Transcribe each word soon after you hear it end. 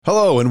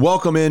Hello and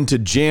welcome into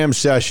Jam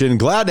Session.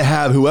 Glad to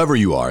have whoever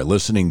you are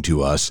listening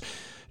to us.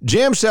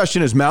 Jam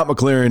Session is Matt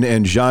McLaren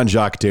and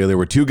Jean-Jacques Taylor.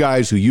 We're two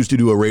guys who used to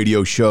do a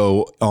radio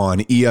show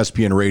on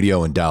ESPN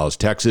Radio in Dallas,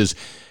 Texas.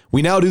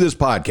 We now do this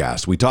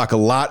podcast. We talk a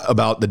lot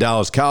about the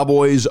Dallas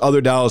Cowboys, other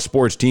Dallas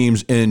sports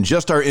teams, and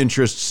just our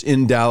interests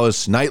in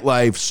Dallas,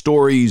 nightlife,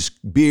 stories,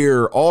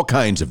 beer, all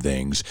kinds of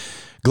things.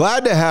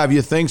 Glad to have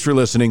you. Thanks for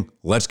listening.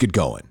 Let's get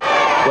going.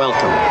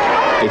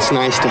 Welcome. It's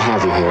nice to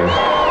have you here.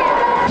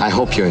 I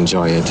hope you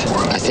enjoy it.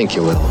 I think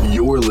you will.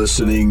 You're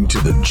listening to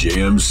the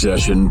Jam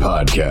Session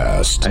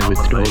Podcast. I was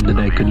told that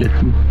I could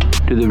listen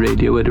to the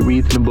radio at a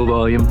reasonable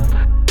volume.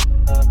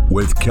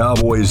 With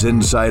Cowboys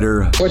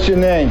insider... What's your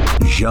name?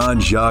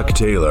 Jean-Jacques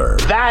Taylor.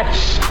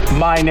 That's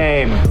my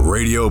name.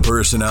 Radio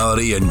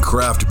personality and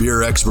craft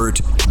beer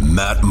expert,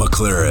 Matt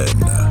McLaren.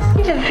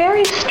 He's a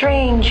very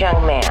strange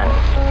young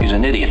man. He's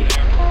an idiot.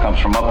 Comes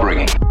from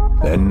upbringing.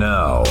 And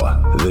now,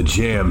 the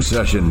Jam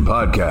Session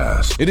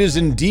Podcast. It is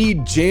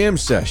indeed Jam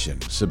Session.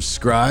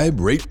 Subscribe,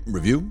 rate,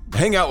 review,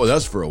 hang out with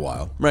us for a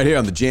while. Right here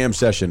on the Jam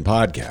Session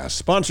Podcast.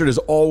 Sponsored as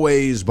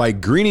always by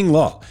Greening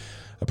Law,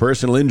 a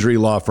personal injury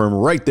law firm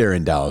right there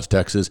in Dallas,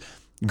 Texas.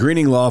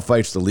 Greening Law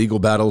fights the legal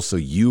battles so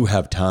you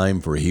have time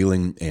for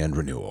healing and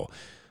renewal.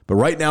 But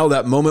right now,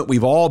 that moment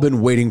we've all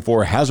been waiting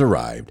for has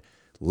arrived.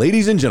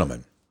 Ladies and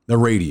gentlemen, the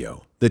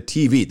radio, the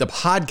TV, the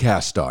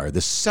podcast star,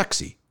 the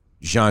sexy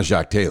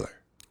Jean-Jacques Taylor.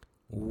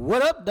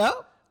 What up,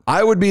 dog?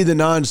 I would be the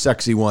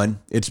non-sexy one.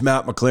 It's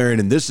Matt McLaren,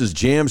 and this is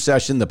Jam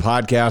Session, the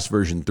podcast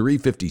version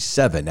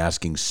 357,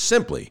 asking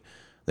simply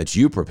that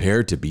you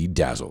prepare to be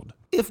dazzled.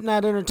 If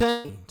not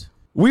entertained.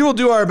 We will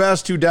do our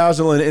best to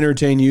dazzle and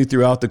entertain you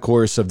throughout the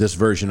course of this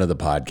version of the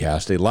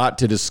podcast. A lot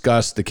to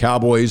discuss. The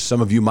Cowboys,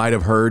 some of you might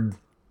have heard.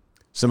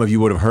 Some of you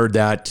would have heard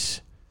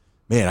that.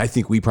 Man, I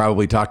think we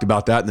probably talked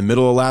about that in the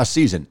middle of last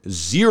season.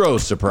 Zero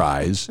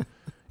surprise.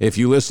 If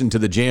you listen to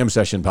the Jam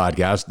Session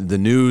podcast, the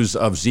news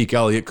of Zeke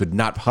Elliott could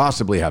not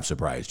possibly have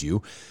surprised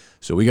you.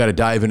 So we got to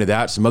dive into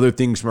that. Some other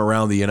things from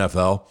around the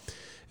NFL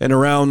and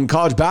around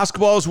college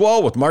basketball as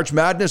well, with March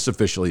Madness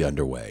officially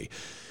underway.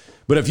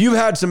 But if you've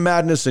had some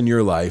madness in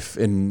your life,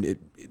 and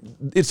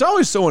it's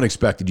always so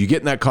unexpected. You get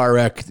in that car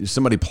wreck,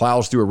 somebody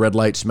plows through a red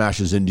light,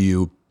 smashes into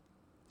you,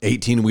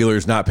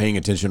 18-wheeler's not paying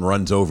attention,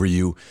 runs over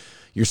you.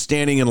 You're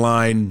standing in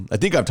line. I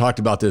think I've talked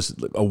about this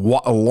a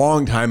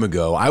long time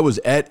ago. I was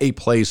at a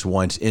place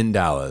once in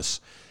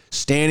Dallas,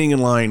 standing in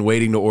line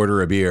waiting to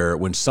order a beer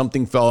when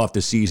something fell off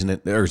the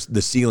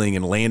ceiling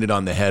and landed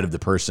on the head of the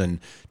person,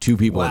 two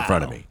people in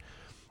front of me.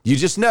 You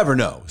just never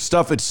know.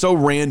 Stuff, it's so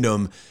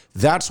random.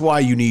 That's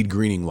why you need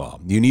Greening Law.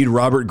 You need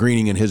Robert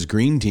Greening and his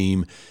green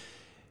team,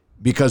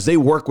 because they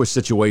work with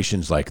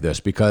situations like this,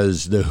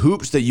 because the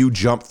hoops that you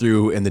jump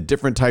through and the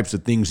different types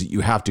of things that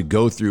you have to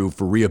go through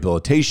for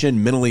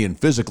rehabilitation, mentally and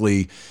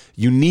physically,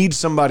 you need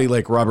somebody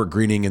like Robert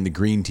Greening and the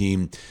green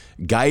team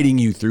guiding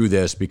you through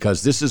this,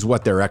 because this is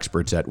what they're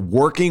experts at,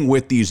 working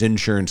with these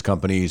insurance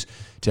companies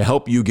to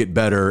help you get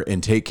better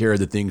and take care of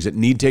the things that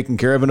need taken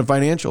care of in a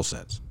financial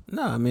sense.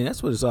 No, I mean,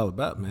 that's what it's all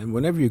about, man.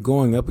 Whenever you're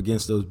going up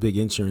against those big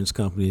insurance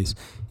companies,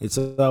 it's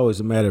always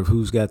a matter of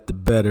who's got the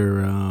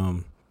better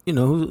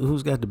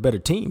who's got the better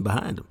team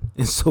behind them.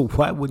 And so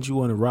why wouldn't you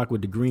want to rock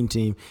with the green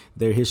team,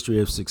 their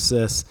history of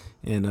success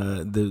and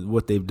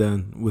what they've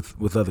done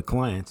with other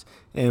clients?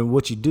 And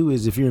what you do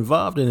is, if you're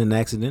involved in an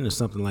accident or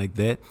something like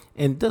that,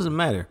 and it doesn't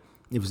matter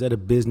if it's at a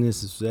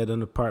business, if it's at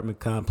an apartment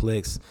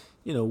complex,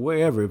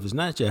 wherever, if it's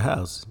not your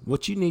house,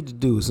 what you need to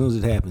do as soon as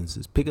it happens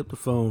is pick up the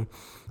phone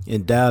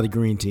and dial the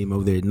green team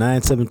over there at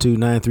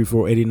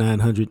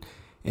 972-934-8900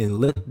 and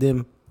let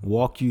them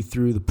walk you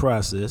through the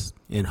process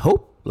and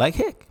hope like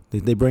heck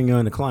that they bring you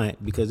on the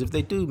client, because if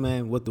they do,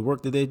 man, what the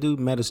work that they do,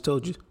 Matt has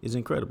told you, is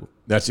incredible.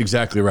 That's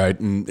exactly right.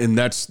 And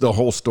that's the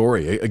whole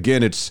story.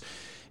 Again, it's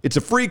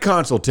a free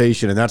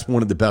consultation, and that's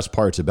one of the best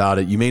parts about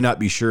it. You may not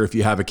be sure if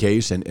you have a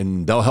case,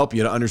 and they'll help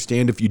you to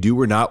understand if you do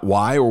or not,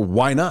 why or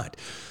why not.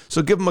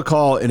 So give them a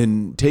call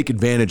and take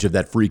advantage of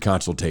that free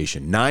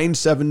consultation.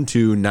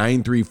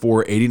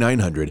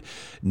 972-934-8900.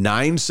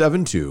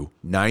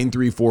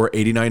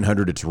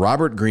 972-934-8900. It's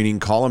Robert Greening.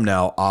 Call him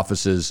now.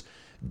 Offices,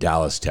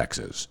 Dallas,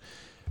 Texas.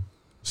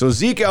 So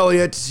Zeke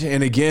Elliott,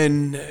 and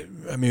again,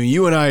 I mean,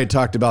 you and I had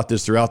talked about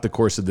this throughout the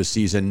course of the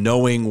season,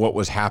 knowing what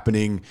was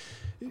happening.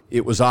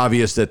 It was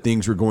obvious that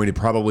things were going to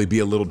probably be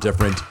a little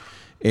different.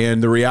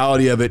 And the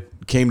reality of it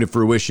came to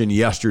fruition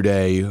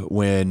yesterday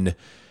when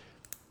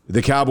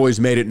the Cowboys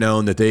made it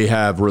known that they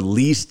have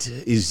released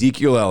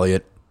Ezekiel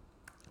Elliott,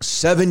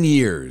 7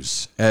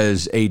 years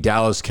as a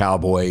Dallas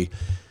Cowboy.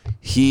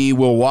 He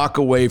will walk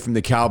away from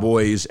the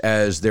Cowboys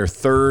as their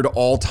third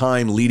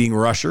all-time leading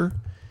rusher.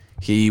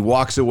 He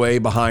walks away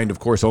behind, of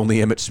course, only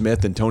Emmitt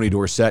Smith, and Tony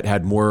Dorsett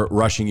had more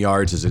rushing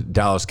yards as a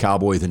Dallas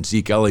Cowboy than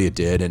Zeke Elliott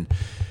did. And,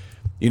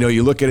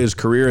 you look at his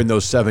career in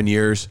those 7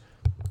 years,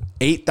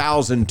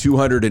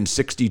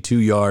 8,262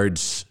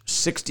 yards,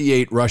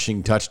 68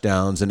 rushing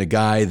touchdowns, and a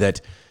guy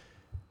that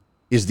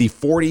is the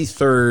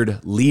 43rd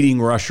leading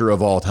rusher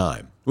of all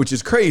time. which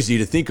is crazy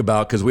to think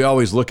about because we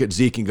always look at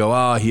Zeke and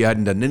go, he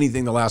hadn't done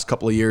anything the last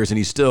couple of years, and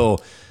he's still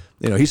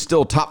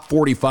top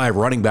 45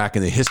 running back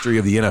in the history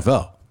of the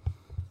NFL.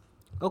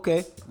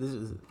 Okay,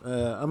 I'm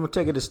going to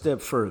take it a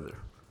step further.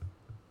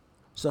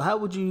 So how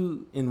would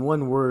you, in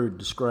one word,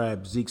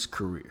 describe Zeke's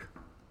career?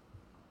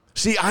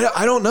 See,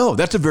 I don't know.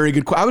 That's a very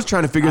good question. I was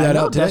trying to figure that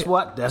out today.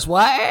 That's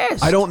why I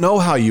asked. I don't know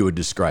how you would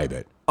describe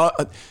it.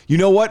 You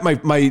know what?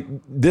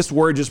 This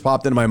word just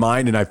popped into my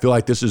mind, and I feel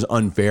like this is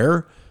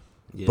unfair,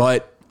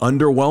 but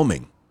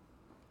underwhelming.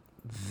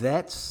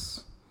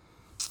 That's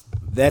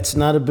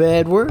not a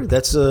bad word.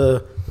 That's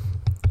a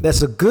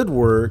good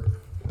word,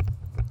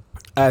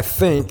 I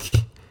think.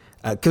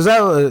 Because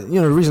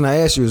the reason I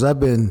asked you is I've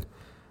been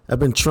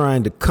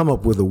trying to come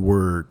up with a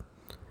word,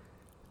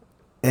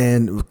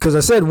 and because I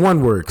said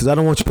one word, because I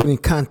don't want you to put any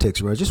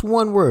context around, just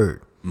one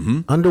word. Mm-hmm.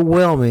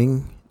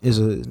 Underwhelming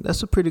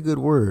that's a pretty good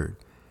word.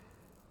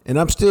 And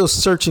I'm still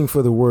searching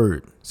for the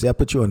word. See, I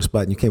put you on the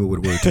spot and you came up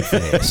with a word too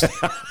fast.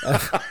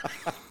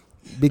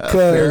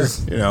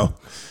 Because,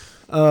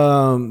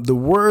 the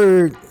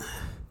word,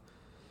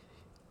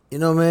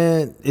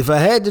 man, if I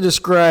had to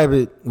describe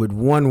it with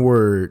one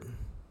word,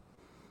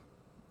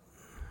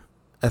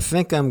 I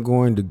think I'm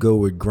going to go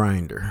with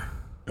grinder.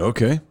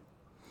 Okay.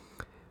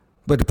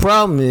 But the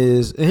problem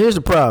is, and here's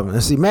the problem.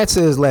 And see, Matt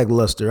says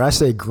lackluster. I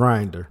say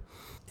grinder.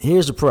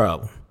 Here's the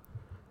problem.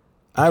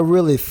 I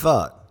really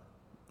thought,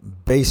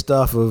 based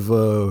off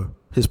of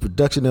his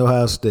production at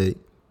Ohio State,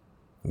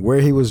 where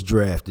he was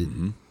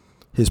drafted,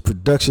 his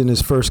production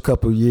his first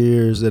couple of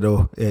years with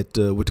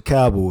the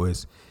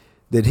Cowboys,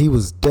 that he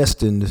was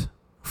destined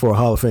for a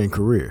Hall of Fame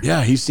career.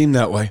 Yeah, he seemed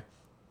that way.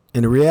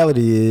 And the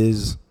reality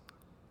is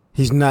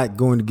he's not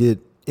going to get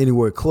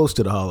anywhere close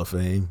to the Hall of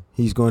Fame.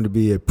 He's going to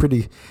be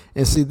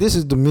and see, this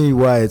is to me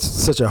why it's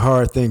such a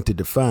hard thing to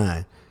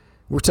define.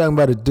 We're talking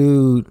about a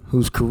dude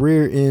whose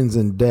career ends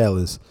in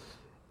Dallas,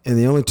 and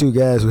the only two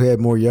guys who had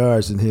more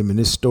yards than him in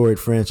this storied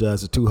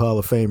franchise are two Hall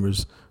of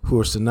Famers who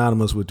are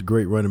synonymous with the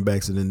great running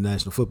backs in the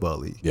National Football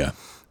League. Yeah.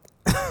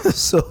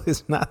 So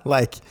it's not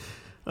like,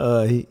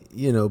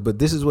 but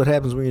this is what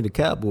happens when you're the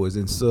Cowboys.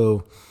 And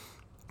so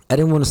I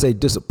didn't want to say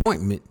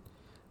disappointment,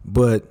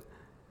 but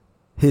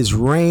his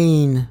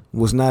reign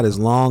was not as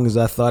long as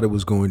I thought it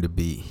was going to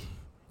be.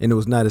 And it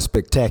was not as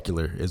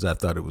spectacular as I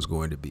thought it was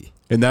going to be.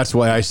 And that's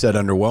why I said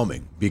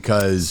underwhelming,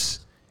 because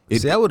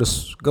I would have.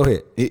 Go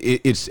ahead.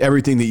 It's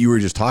everything that you were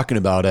just talking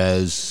about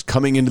as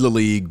coming into the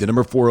league, the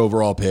number 4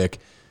 overall pick,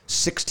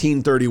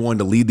 1631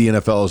 to lead the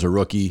NFL as a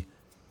rookie.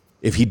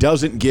 If he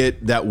doesn't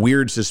get that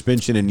weird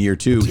suspension in year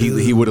 2,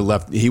 he would have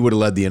left. He would have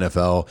led the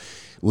NFL.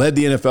 Led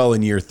the NFL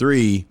in year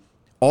 3.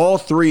 All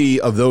 3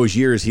 of those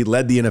years, he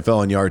led the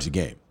NFL in yards a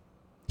game.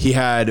 He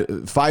had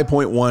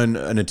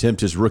 5.1 an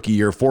attempt his rookie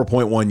year,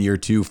 4.1 year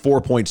 2,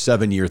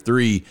 4.7 year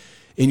 3.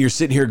 And you're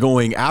sitting here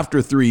going,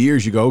 after 3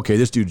 years, you go, okay,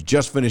 this dude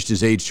just finished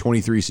his age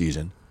 23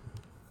 season.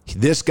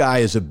 This guy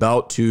is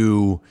about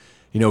to,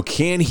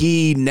 can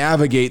he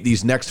navigate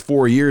these next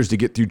 4 years to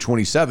get through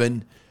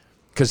 27?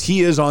 Because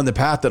he is on the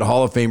path that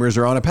Hall of Famers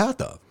are on a path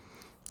of.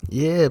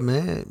 Yeah,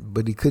 man,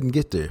 but he couldn't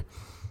get there.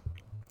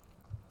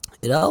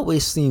 It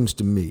always seems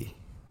to me,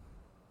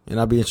 and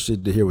I'll be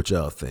interested to hear what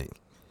y'all think,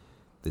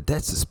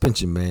 that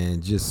suspension,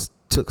 man, just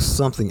took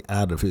something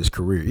out of his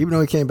career. Even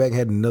though he came back and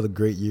had another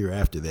great year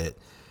after that,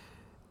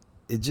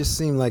 it just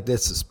seemed like that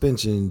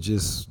suspension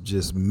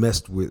just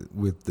messed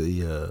with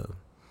the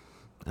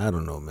I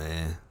don't know,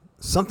 man.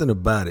 Something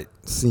about it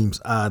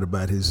seems odd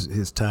about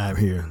his time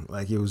here.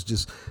 Like it was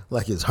just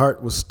like his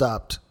heart was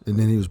stopped and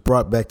then he was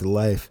brought back to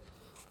life.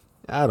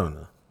 I don't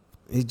know.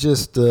 He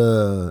just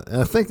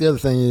and I think the other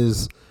thing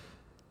is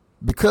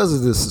because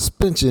of the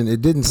suspension,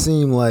 it didn't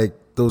seem like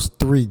those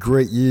 3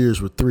 great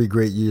years were 3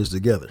 great years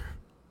together.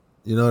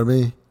 You know what I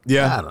mean?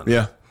 Yeah. I don't know.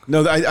 Yeah.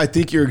 No, I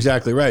think you're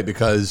exactly right,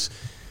 because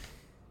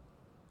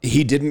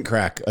he didn't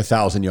crack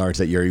 1,000 yards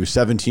that year. He was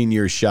 17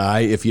 years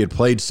shy. If he had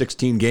played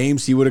 16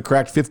 games, he would have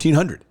cracked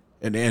 1,500.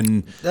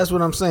 And that's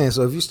what I'm saying.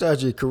 So if you start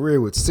your career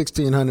with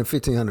 1,600,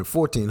 1,500,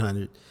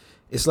 1,400,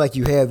 it's like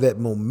you have that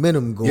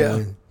momentum going.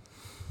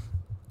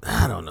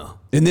 Yeah. I don't know.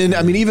 And then,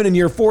 even in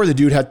year 4, the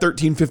dude had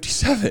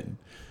 1,357.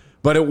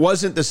 But it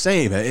wasn't the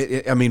same.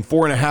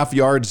 4.5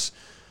 yards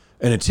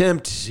an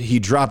attempt. He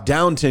dropped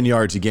down 10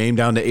 yards a game,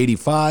 down to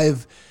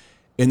 85.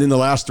 And then the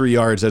last 3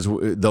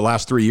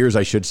 years,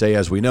 I should say,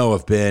 as we know,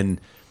 have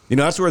been,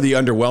 that's where the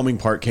underwhelming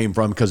part came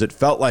from, because it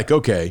felt like,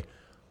 okay,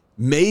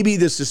 maybe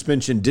the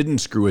suspension didn't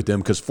screw with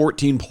them, because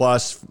 14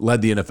 plus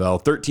led the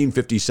NFL,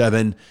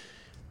 1,357,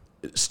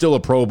 still a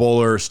Pro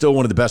Bowler, still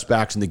one of the best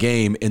backs in the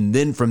game. And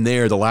then from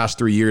there, the last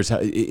 3 years,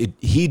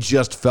 he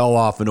just fell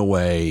off in a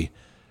way.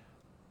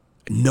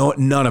 No,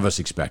 none of us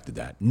expected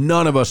that.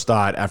 None of us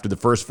thought after the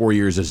first 4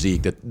 years of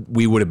Zeke that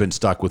we would have been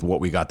stuck with what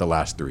we got the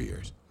last 3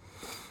 years.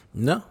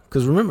 No,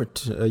 because remember,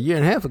 a year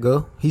and a half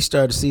ago, he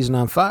started the season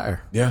on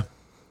fire. Yeah.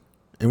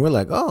 And we're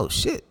like, oh,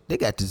 shit, they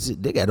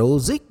got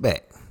old Zeke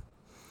back.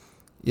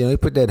 He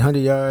put that 100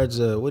 yards,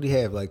 what did he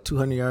have, like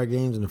 200-yard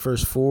games in the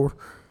first 4?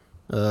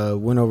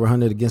 Went over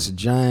 100 against the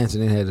Giants,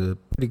 and then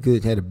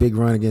had a big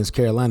run against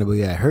Carolina, but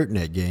he got hurt in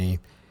that game,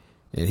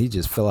 and he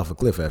just fell off a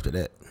cliff after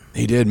that.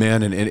 He did,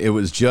 man, and it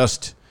was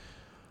just,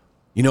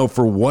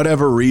 for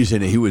whatever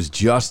reason, he was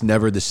just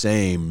never the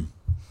same.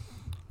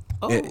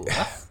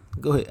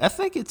 Go ahead. I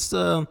think it's,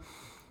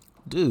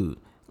 dude,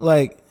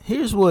 like,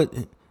 here's what,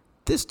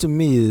 this to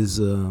me is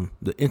the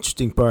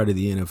interesting part of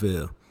the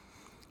NFL.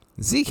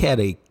 Zeke had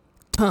a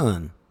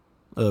ton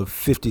of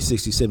 50,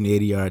 60, 70,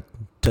 80-yard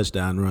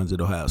touchdown runs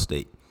at Ohio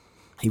State.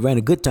 He ran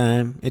a good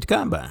time at the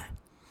Combine.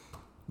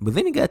 But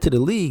then he got to the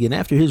league, and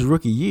after his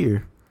rookie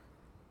year,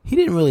 he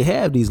didn't really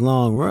have these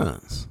long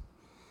runs.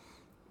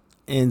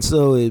 And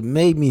so it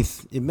made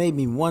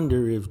me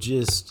wonder if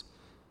just,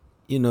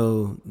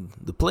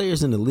 the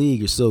players in the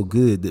league are so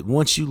good that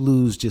once you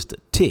lose just a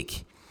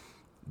tick,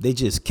 they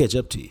just catch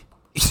up to you.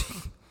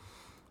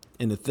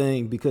 And the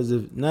thing, because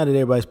now that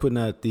everybody's putting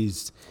out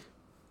these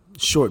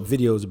short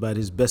videos about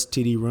his best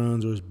TD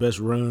runs or his best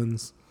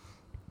runs,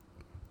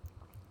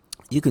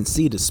 you can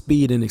see the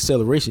speed and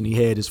acceleration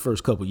he had his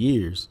first couple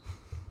years,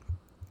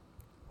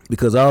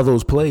 because all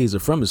those plays are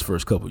from his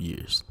first couple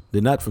years.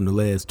 They're not from the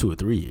last 2 or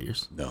 3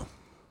 years. No.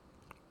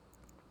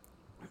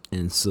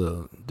 And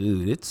so,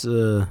 dude, it's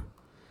let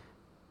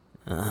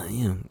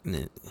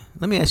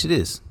me ask you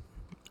this.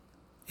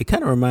 It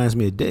kind of reminds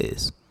me of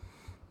Dez.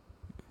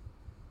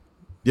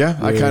 Yeah,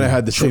 I kind of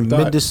had the same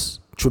thought.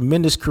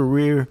 Tremendous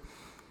career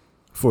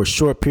for a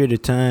short period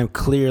of time,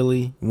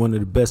 clearly one of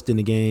the best in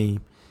the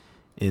game.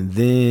 And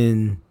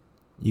then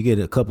you get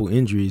a couple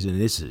injuries,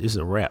 and it's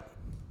a wrap.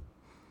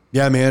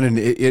 Yeah, man, and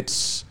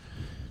it's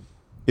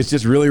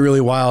just really,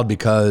 really wild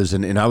because,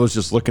 and I was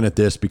just looking at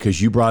this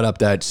because you brought up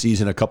that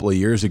season a couple of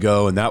years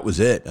ago, and that was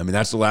it. I mean,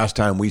 that's the last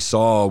time we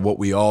saw what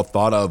we all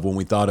thought of when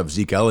we thought of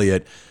Zeke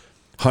Elliott.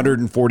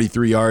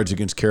 143 yards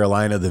against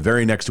Carolina. The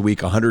very next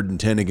week,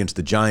 110 against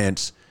the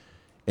Giants.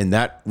 And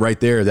that right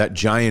there, that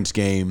Giants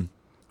game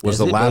was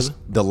the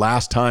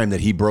last time that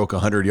he broke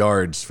 100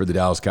 yards for the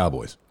Dallas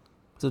Cowboys.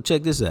 So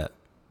check this out.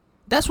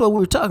 That's what we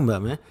were talking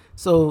about, man.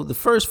 So the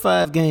first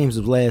 5 games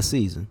of last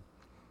season,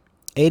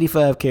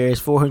 85 carries,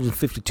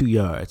 452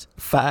 yards,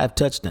 5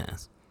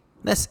 touchdowns.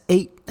 That's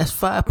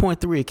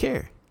 5.3 a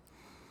carry.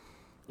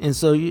 And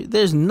so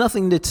there's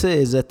nothing that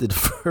says that the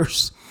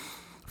first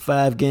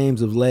 5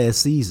 games of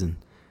last season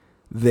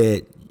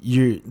that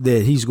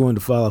he's going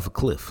to fall off a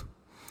cliff.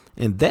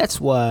 And that's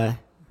why,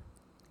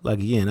 like,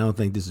 again, I don't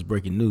think this is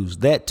breaking news.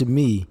 That to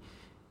me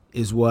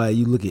is why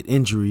you look at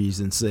injuries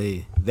and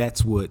say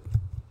that's what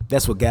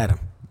got him.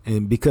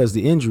 And because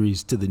the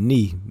injuries to the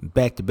knee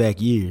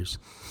back-to-back years,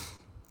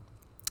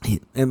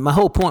 and my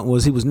whole point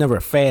was he was never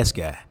a fast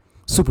guy,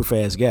 super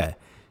fast guy.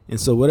 And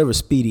so whatever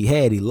speed he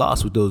had, he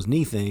lost with those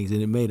knee things,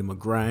 and it made him a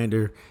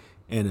grinder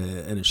and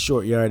a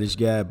short yardage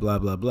guy, blah,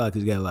 blah, blah,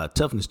 because he got a lot of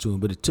toughness to him.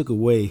 But it took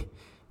away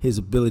his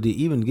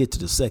ability even to get to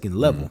the second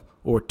level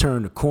or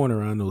turn the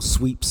corner on those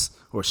sweeps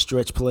or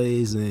stretch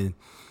plays. And,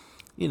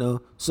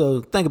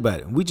 so think about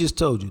it. We just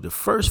told you the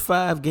first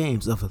 5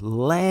 games of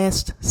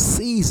last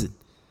season,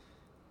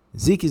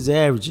 Zeke is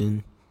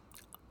averaging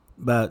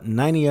about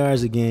 90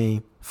 yards a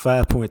game,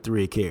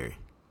 5.3 a carry.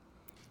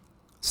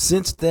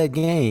 Since that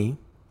game,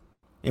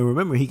 and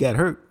remember he got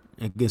hurt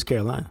against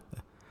Carolina.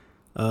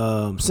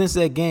 Since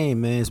that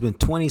game, man, it's been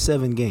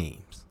 27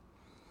 games,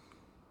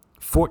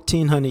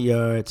 1,400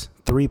 yards,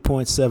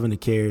 3.7 a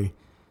carry,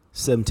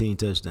 17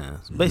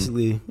 touchdowns.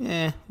 Basically,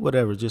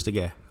 whatever, just a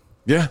guy.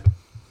 Yeah.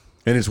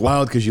 And it's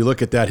wild because you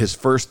look at that, his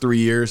first 3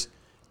 years,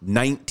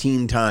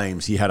 19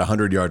 times he had a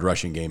 100-yard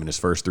rushing game in his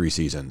first 3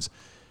 seasons.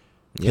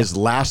 Yep. His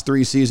last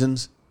 3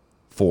 seasons,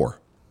 4.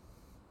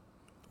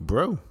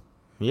 Bro,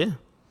 yeah.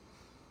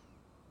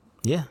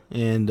 Yeah,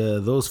 and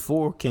those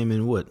 4 came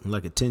in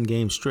like a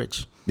 10-game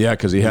stretch. Yeah,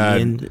 because he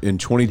had in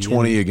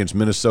 2020 against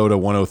Minnesota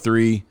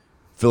 103,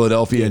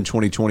 Philadelphia in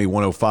 2020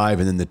 105,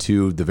 and then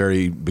the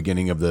very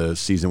beginning of the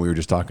season we were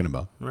just talking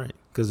about. Right,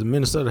 because the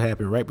Minnesota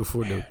happened right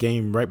before the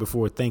game, right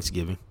before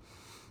Thanksgiving,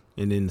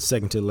 and then the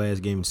second to the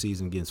last game of the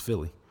season against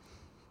Philly.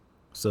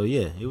 So,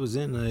 yeah, it was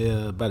in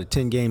about a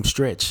 10-game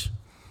stretch,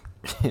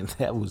 and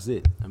that was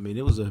it. I mean,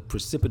 it was a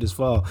precipitous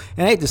fall.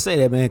 And I hate to say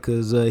that, man,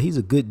 because he's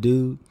a good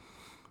dude.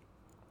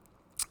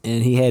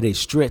 And he had a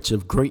stretch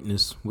of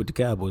greatness with the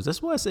Cowboys.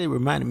 That's why I say it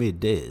reminded me of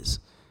Dez,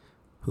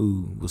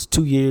 who was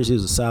 2 years, he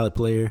was a solid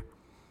player.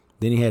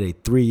 Then he had a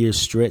 3-year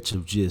stretch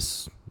of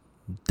just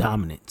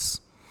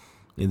dominance.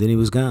 And then he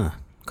was gone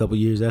a couple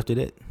years after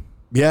that.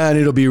 Yeah, and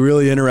it'll be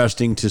really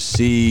interesting to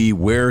see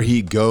where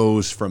he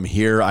goes from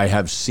here. I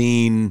have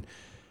seen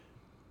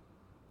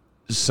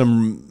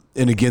some,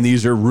 and again,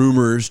 these are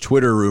rumors,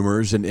 Twitter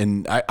rumors,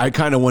 and I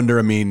kind of wonder,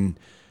 I mean,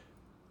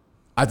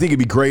 I think it'd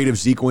be great if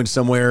Zeke went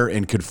somewhere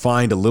and could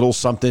find a little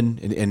something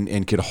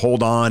and could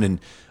hold on. And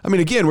I mean,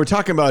 again, we're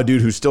talking about a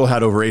dude who still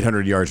had over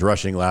 800 yards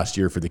rushing last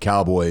year for the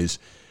Cowboys.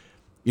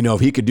 If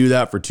he could do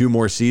that for 2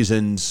 more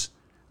seasons,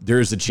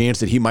 there's a chance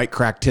that he might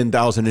crack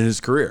 10,000 in his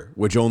career,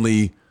 which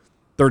only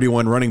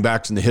 31 running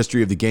backs in the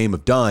history of the game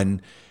have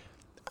done.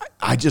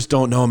 I just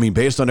don't know. I mean,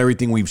 based on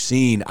everything we've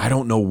seen, I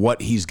don't know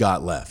what he's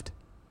got left.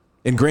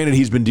 And granted,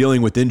 he's been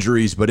dealing with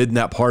injuries, but isn't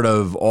that part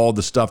of all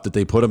the stuff that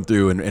they put him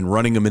through and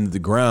running him into the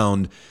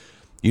ground?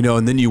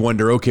 And then you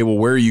wonder, okay, well,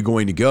 where are you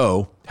going to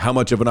go? How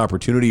much of an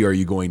opportunity are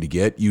you going to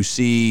get? You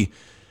see,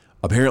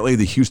 apparently,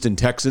 the Houston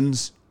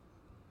Texans,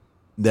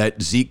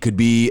 that Zeke could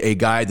be a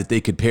guy that they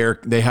could pair.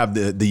 They have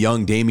the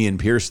young Dameon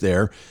Pierce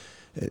there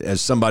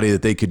as somebody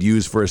that they could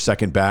use for a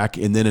second back.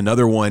 And then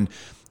another one,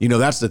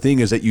 that's the thing,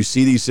 is that you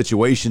see these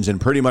situations, and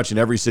pretty much in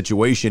every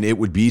situation, it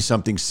would be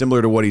something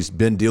similar to what he's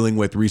been dealing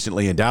with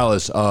recently in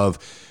Dallas of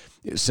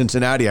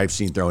Cincinnati I've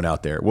seen thrown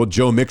out there. Well,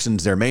 Joe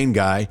Mixon's their main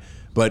guy,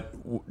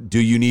 but do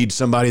you need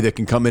somebody that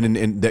can come in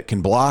and that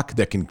can block,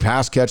 that can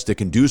pass catch, that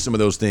can do some of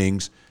those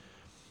things?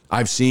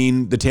 I've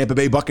seen the Tampa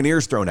Bay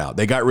Buccaneers thrown out.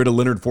 They got rid of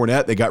Leonard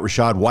Fournette. They got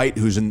Rachaad White,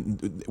 who's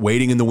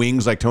waiting in the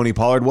wings like Tony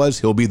Pollard was.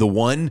 He'll be the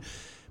one.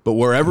 But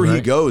wherever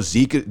he goes,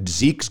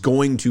 Zeke's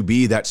going to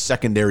be that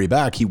secondary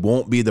back. He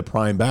won't be the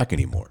prime back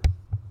anymore.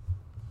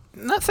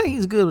 I think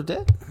he's good with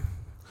that.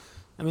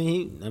 I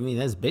mean,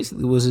 that's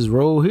basically was his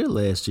role here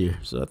last year.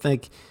 So I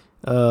think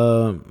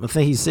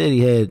he said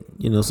he had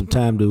some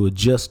time to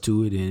adjust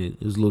to it, and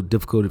it was a little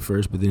difficult at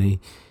first, but then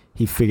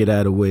he figured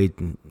out a way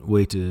to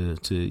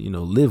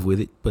live with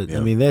it. But yeah.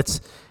 I mean,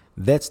 that's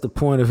the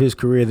point of his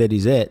career that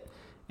he's at.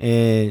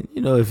 And,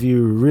 if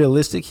you're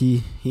realistic,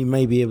 he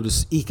may be able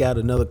to eke out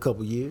another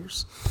couple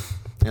years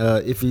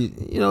if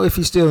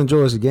he still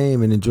enjoys the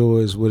game and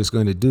enjoys what it's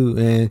going to do.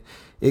 And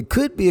it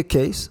could be a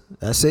case,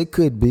 I say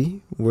could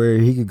be, where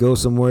he could go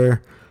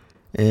somewhere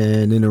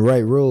and in the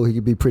right role, he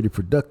could be pretty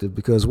productive.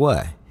 Because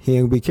why? He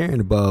ain't be carrying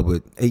the ball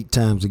but 8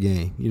 times a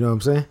game. You know what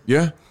I'm saying?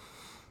 Yeah.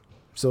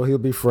 So he'll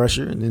be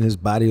fresher, and then his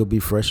body will be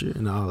fresher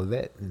and all of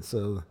that. And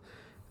so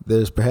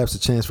there's perhaps a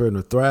chance for him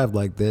to thrive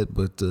like that.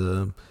 But,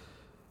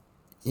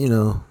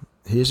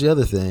 here's the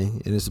other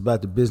thing, and it's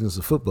about the business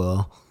of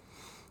football.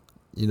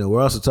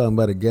 We're also talking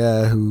about a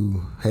guy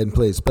who hadn't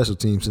played special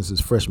teams since his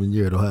freshman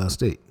year at Ohio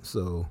State.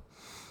 So,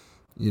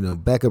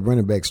 backup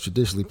running backs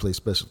traditionally play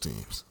special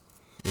teams.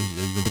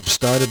 If you put your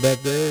starter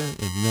back there,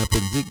 if you're not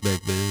putting Zeke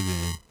back there,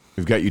 then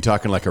we've got you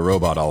talking like a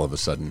robot all of a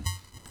sudden.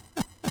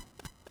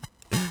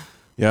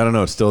 Yeah, I don't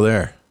know. It's still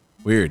there.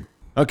 Weird.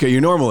 Okay,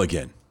 you're normal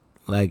again.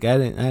 Like I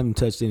haven't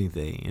touched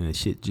anything, and the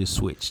shit just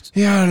switched.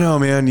 Yeah, I don't know,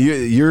 man.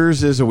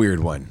 Yours is a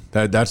weird one.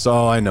 That's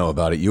all I know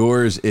about it.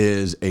 Yours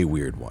is a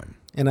weird one.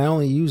 And I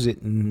only use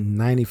it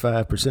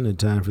 95% of the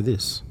time for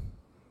this.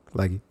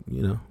 Like,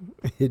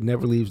 it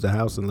never leaves the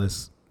house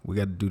unless we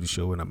got to do the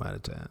show when I'm out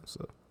of town.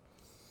 So.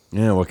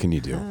 Yeah, what can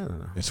you do? I don't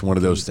know. It's one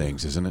of those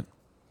things, isn't it?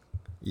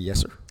 Yes,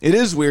 sir. It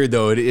is weird,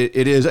 though. It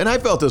is. And I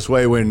felt this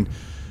way when,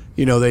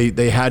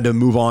 they had to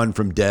move on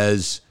from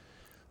Dez.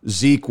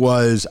 Zeke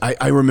was,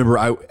 I remember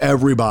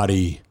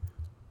everybody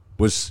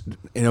was,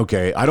 and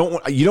okay,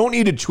 you don't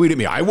need to tweet at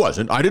me. I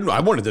wanted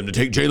them to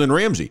take Jalen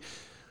Ramsey.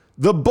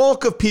 The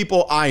bulk of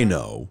people I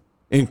know,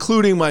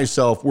 including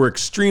myself, were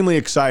extremely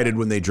excited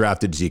when they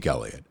drafted Zeke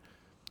Elliott.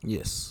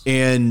 Yes.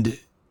 And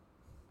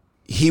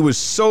he was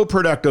so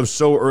productive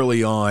so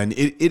early on.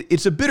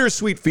 It's a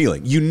bittersweet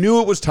feeling. You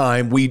knew it was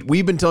time.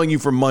 We've been telling you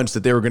for months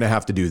that they were going to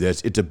have to do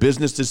this. It's a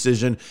business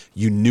decision.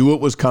 You knew it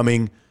was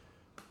coming.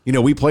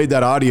 We played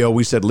that audio.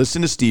 We said,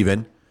 listen to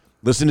Steven.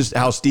 Listen to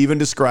how Steven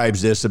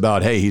describes this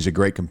about, hey, he's a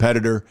great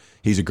competitor.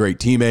 He's a great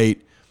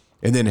teammate.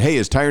 And then, hey,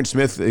 is Tyron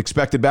Smith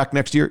expected back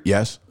next year?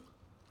 Yes.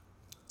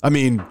 I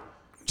mean,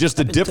 just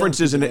the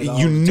differences in it.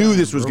 You knew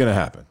this was going to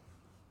happen.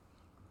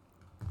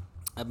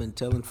 I've been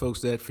telling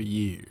folks that for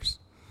years.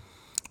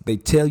 They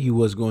tell you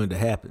what's going to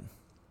happen.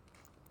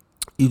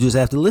 You just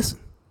have to listen.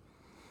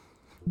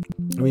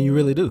 I mean, you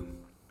really do.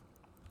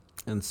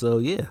 And so,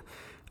 yeah.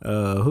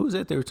 Who was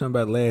that they were talking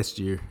about last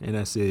year? And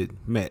I said,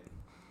 Matt,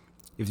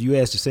 if you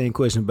asked the same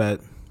question about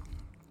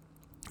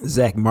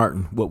Zach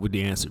Martin, what would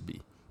the answer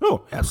be?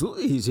 Oh,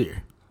 absolutely, he's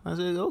here. I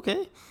said,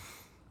 okay.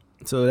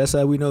 So that's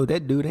how we know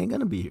that dude ain't going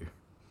to be here.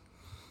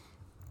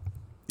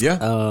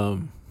 Yeah.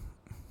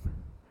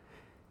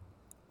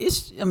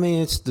 It's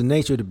the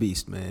nature of the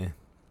beast, man.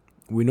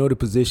 We know the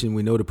position.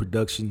 We know the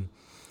production.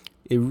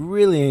 It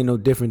really ain't no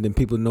different than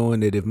people knowing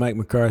that if Mike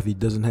McCarthy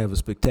doesn't have a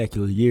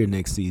spectacular year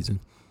next season,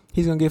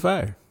 he's going to get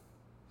fired.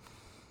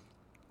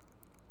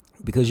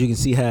 Because you can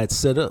see how it's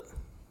set up.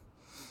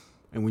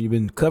 And when you've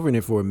been covering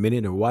it for a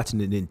minute or watching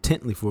it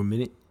intently for a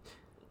minute,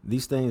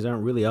 these things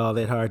aren't really all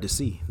that hard to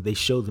see. They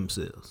show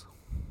themselves.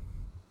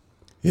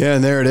 Yeah,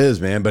 and there it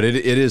is, man. But it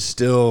is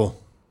still,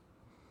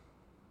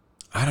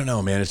 I don't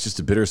know, man. It's just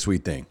a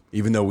bittersweet thing.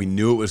 Even though we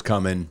knew it was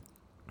coming.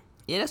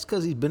 Yeah, that's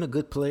because he's been a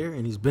good player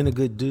and he's been a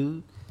good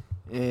dude.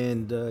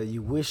 And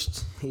you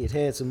wished he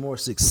had some more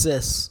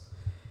success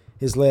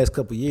his last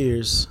couple of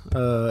years,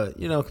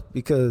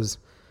 because,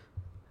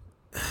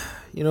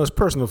 it's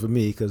personal for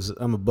me because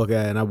I'm a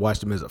Buckeye and I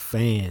watched him as a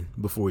fan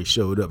before he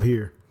showed up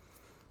here.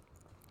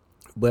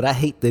 But I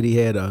hate that he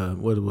had,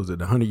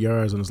 100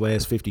 yards on his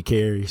last 50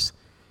 carries.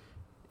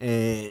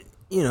 And,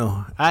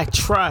 I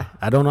try.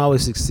 I don't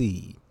always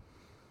succeed.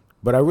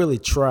 But I really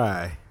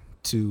try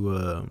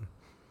to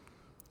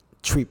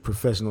treat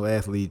professional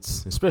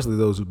athletes, especially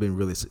those who've been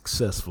really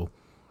successful,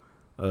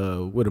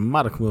 with a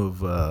modicum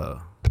of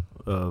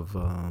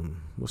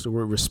what's the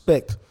word,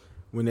 respect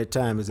when their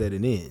time is at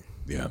an end.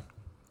 Yeah.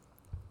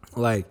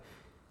 Like,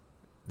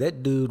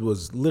 that dude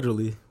was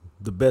literally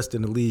the best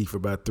in the league for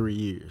about 3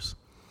 years.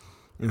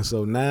 And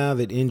so now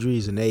that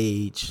injuries and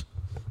age,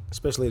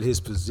 especially at his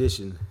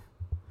position,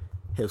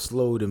 have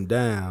slowed him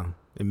down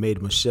and made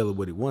him a shell of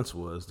what he once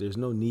was, there's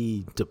no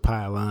need to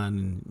pile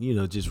on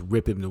and, just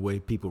rip him the way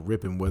people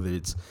rip him, whether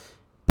it's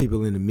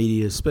people in the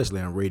media,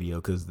 especially on radio,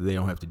 because they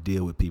don't have to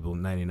deal with people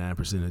 99%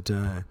 of the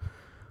time.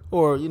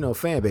 Or,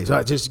 fan base. All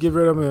right, just get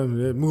rid of him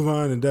and move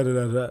on and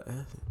da-da-da-da.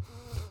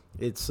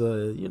 It's,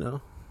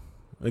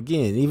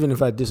 again, even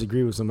if I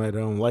disagree with somebody,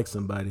 I don't like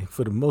somebody,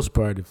 for the most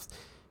part,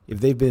 if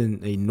they've been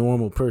a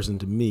normal person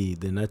to me,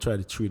 then I try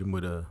to treat them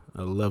with a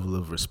level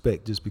of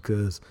respect, just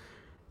because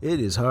it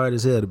is hard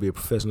as hell to be a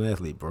professional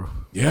athlete, bro.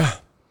 Yeah.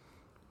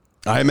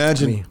 I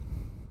imagine.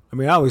 I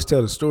mean, I always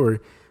tell the story,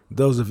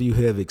 those of you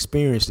who have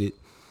experienced it,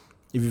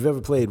 if you've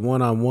ever played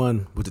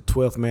one-on-one with the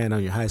 12th man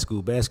on your high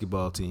school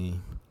basketball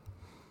team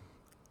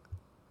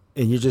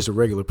and you're just a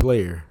regular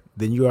player,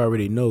 then you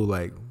already know,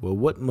 like, well,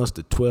 what must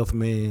the 12th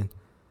man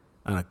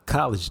on a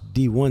college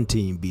D1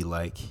 team be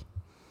like?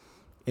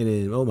 And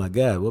then, oh, my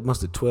God, what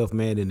must the 12th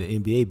man in the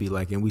NBA be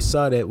like? And we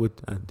saw that with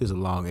there's a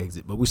long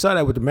exit, but we saw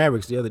that with the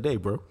Mavericks the other day,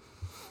 bro.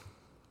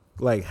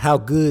 Like, how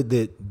good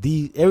that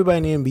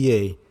everybody in the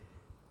NBA,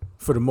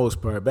 for the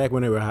most part, back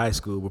when they were in high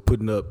school, were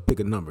putting up, pick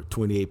a number,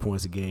 28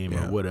 points a game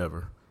or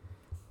whatever.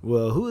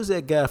 Well, who is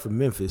that guy from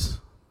Memphis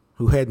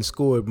who hadn't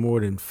scored more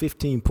than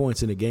 15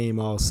 points in a game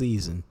all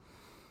season,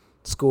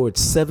 scored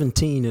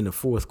 17 in the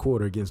fourth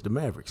quarter against the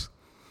Mavericks,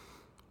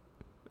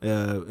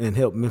 and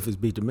helped Memphis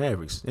beat the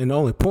Mavericks? And the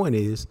only point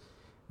is,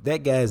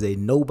 that guy's a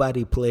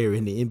nobody player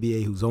in the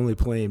NBA who's only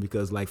playing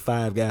because like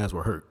 5 guys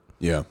were hurt.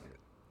 Yeah.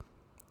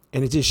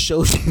 And it just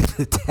shows you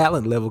the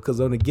talent level, because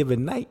on a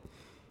given night,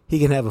 he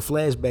can have a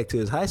flashback to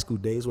his high school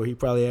days where he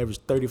probably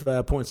averaged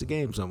 35 points a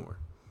game somewhere.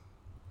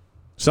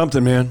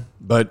 Something, man.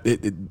 But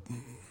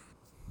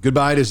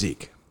goodbye to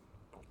Zeke.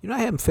 I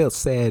haven't felt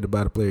sad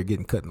about a player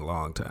getting cut in a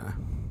long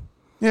time.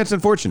 Yeah, it's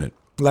unfortunate.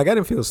 Like, I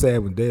didn't feel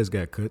sad when Dez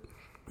got cut,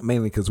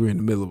 mainly because we were in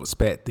the middle of a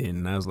spat then,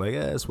 and I was like,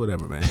 it's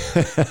whatever, man.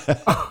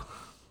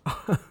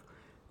 I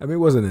mean, it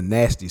wasn't a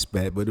nasty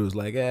spat, but it was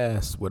like,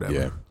 it's whatever.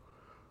 Yeah.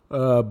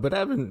 But I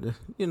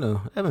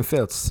haven't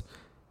felt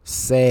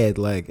sad,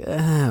 like,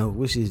 I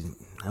wish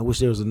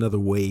there was another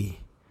way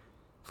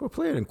for a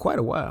player in quite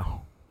a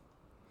while.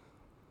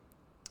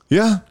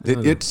 Yeah,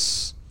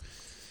 it's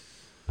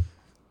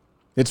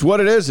what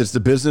it is. It's the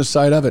business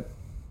side of it.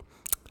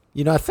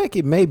 I think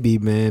it may be,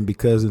 man,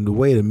 because in the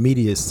way the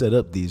media is set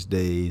up these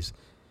days,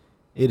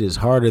 it is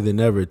harder than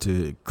ever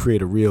to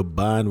create a real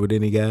bond with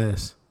any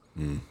guys.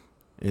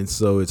 And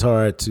so it's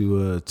hard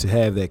to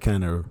have that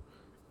kind of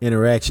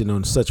interaction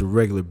on such a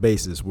regular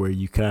basis where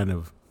you kind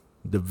of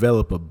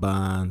develop a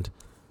bond,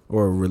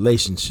 or a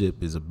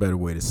relationship is a better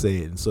way to say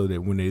it, and so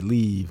that when they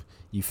leave,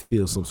 you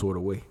feel some sort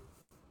of way.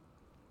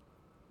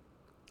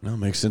 Well,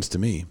 makes sense to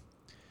me.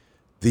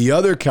 The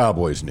other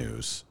Cowboys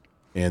news,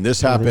 and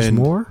this happened. There's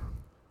more?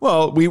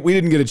 Well, we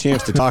didn't get a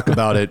chance to talk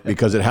about it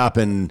because it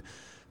happened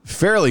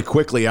fairly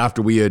quickly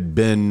after we had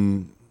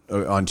been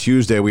on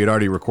Tuesday. We had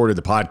already recorded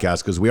the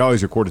podcast because we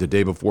always record it the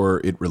day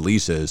before it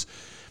releases.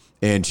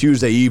 And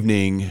Tuesday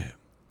evening,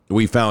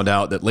 we found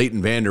out that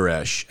Leighton Vander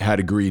Esch had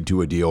agreed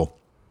to a deal.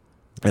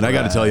 And I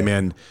got to tell you,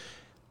 man,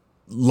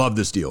 love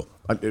this deal.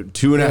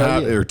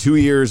 2.5 or 2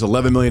 years,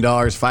 $11 million,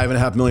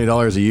 $5.5 million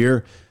a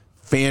year.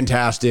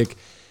 Fantastic.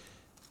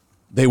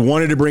 They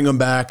wanted to bring him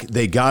back.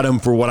 They got him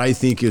for what I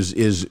think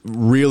is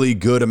really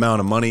good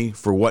amount of money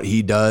for what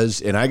he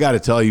does. And I got to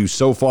tell you,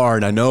 so far,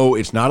 and I know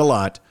it's not a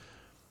lot,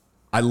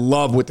 I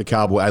love what the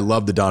Cowboys. I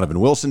love the Donovan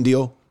Wilson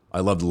deal. I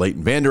love the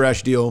Leighton Vander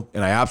Esch deal,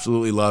 and I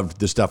absolutely loved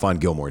the Stephon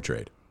Gilmore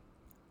trade.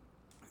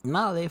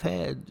 No, they've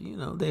had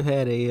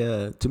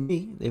a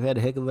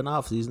heck of an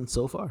offseason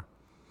so far.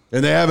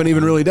 And they haven't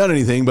even really done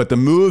anything, but the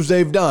moves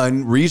they've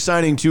done,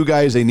 re-signing 2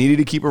 guys they needed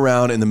to keep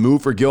around, and the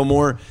move for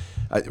Gilmore,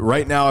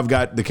 right now I've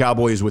got the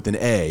Cowboys with an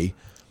A.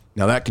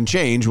 Now that can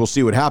change. We'll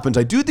see what happens.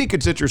 I do think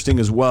it's interesting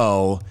as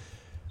well.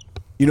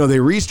 They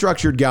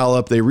restructured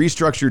Gallup. They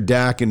restructured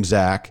Dak and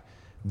Zach.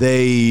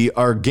 They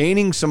are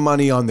gaining some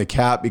money on the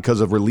cap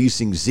because of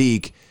releasing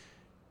Zeke.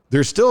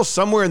 They're still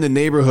somewhere in the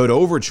neighborhood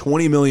over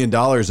 $20 million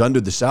under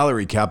the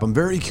salary cap. I'm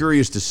very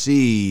curious to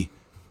see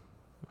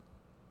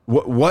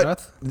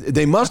what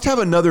they must have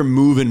another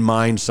move in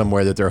mind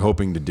somewhere that they're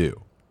hoping to do.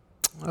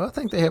 I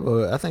think they have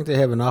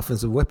an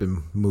offensive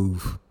weapon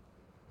move.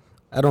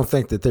 I don't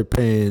think that they're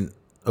paying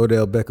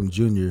Odell Beckham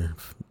Jr.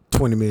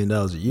 $20 million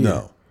a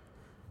year.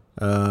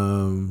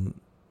 No.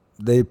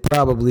 They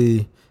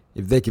probably,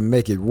 if they can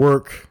make it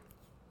work,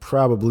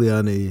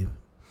 probably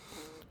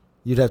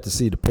you'd have to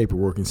see the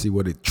paperwork and see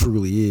what it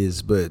truly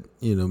is. But,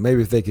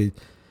 maybe if they could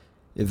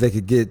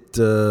get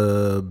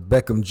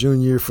Beckham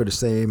Jr. for the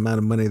same amount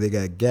of money they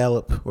got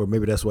Gallup, or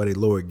maybe that's why they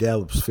lowered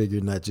Gallup's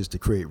figure, not just to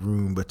create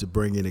room, but to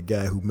bring in a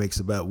guy who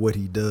makes about what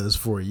he does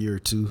for a year or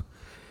two.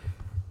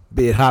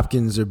 be it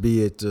Hopkins or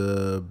be it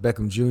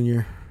Beckham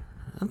Jr.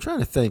 I'm trying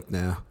to think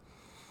now.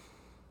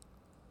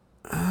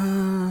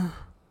 I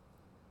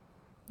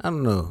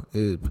don't know.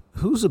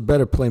 Who's a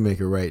better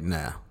playmaker right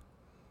now?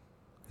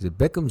 Is it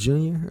Beckham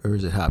Jr. or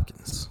is it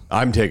Hopkins?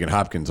 I'm taking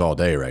Hopkins all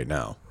day right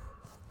now.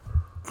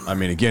 I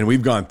mean, again,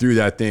 we've gone through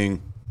that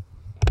thing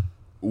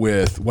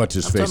with what's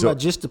his face. I'm talking about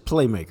just the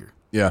playmaker.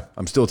 Yeah,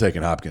 I'm still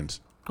taking Hopkins.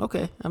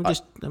 Okay, I'm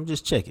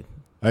just checking.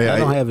 I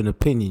don't have an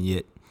opinion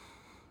yet.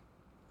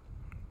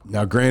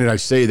 Now, granted, I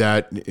say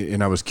that,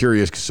 and I was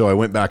curious, so I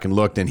went back and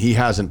looked, and he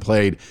hasn't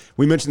played.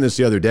 We mentioned this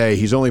the other day.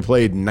 He's only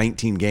played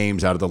 19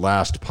 games out of the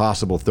last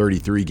possible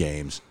 33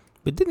 games.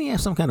 But didn't he have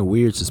some kind of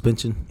weird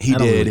suspension? He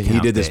did. He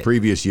did this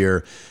previous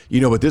year.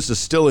 But this is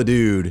still a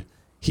dude.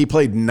 He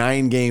played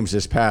 9 games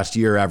this past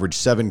year, averaged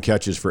 7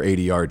 catches for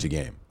 80 yards a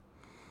game.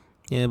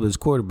 Yeah, but his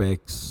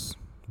quarterbacks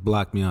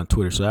blocked me on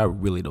Twitter, so I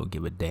really don't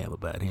give a damn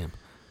about him.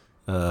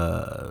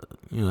 I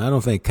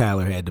don't think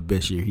Kyler had the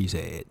best year he's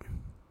had.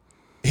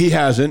 He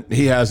hasn't,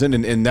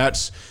 and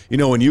that's,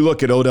 when you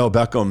look at Odell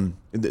Beckham,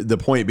 the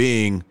point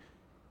being,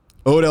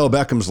 Odell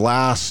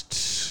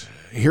Beckham's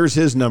here's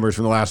his numbers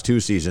from the last 2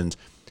 seasons.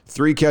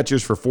 3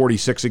 catches for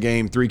 46 a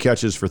game, 3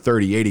 catches for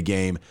 38 a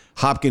game.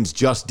 Hopkins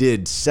just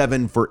did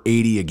 7 for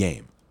 80 a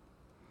game.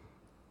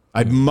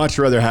 I'd much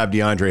rather have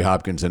DeAndre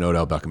Hopkins than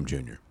Odell Beckham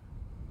Jr.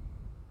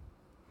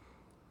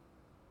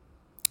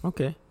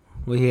 Okay.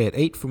 Well, he had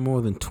 8 for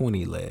more than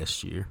 20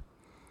 last year.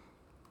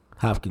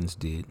 Hopkins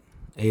did.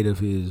 8 of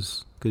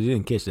his, because he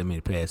didn't catch that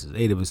many passes,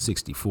 8 of his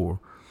 64.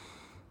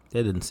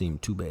 That doesn't seem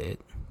too bad.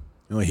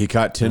 He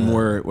caught 10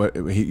 more.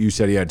 You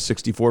said he had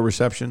 64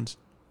 receptions?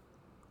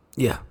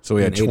 Yeah. So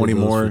he had 20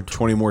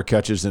 more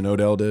catches than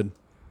Odell did?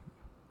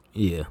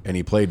 Yeah. And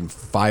he played in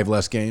 5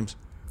 less games?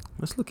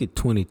 Let's look at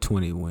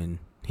 2020 when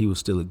he was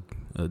still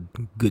a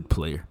good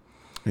player.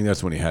 I think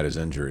that's when he had his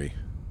injury.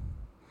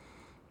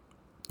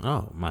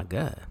 Oh, my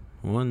God.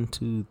 1,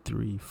 2,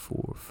 3,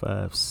 4,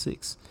 5,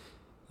 6.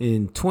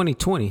 In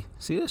 2020,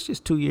 see, that's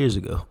just 2 years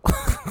ago.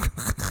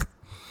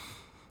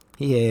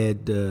 He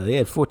had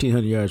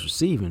 1,400 yards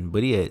receiving,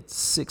 but he had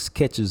 6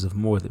 catches of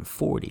more than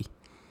 40.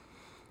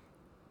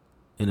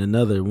 And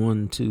another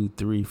 1, 2,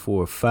 3,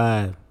 4,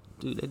 5.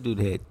 Dude, that dude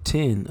had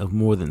 10 of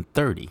more than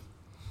 30.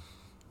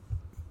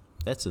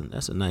 That's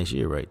a nice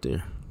year right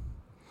there.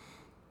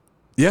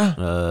 Yeah.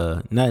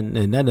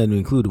 And that doesn't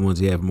include the ones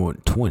he had more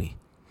than 20.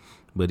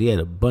 But he had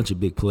a bunch of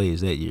big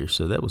plays that year,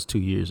 so that was 2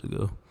 years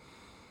ago.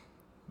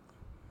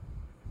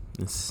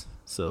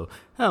 So,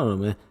 I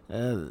don't know,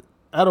 man.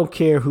 I don't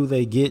care who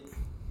they get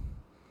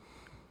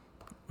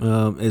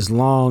as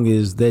long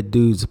as that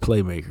dude's a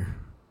playmaker.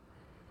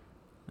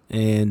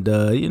 And,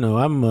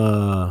 I'm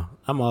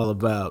all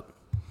about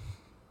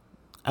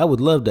 – I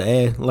would love to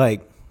add, I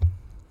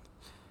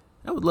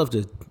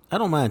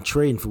don't mind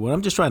trading for one.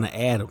 I'm just trying to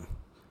add him.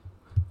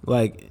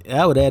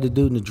 I would add a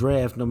dude in the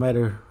draft no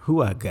matter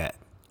who I got.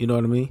 You know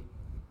what I mean?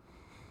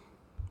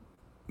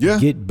 Yeah.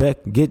 Get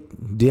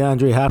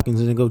DeAndre Hopkins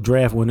and then go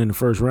draft one in the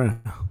first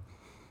round.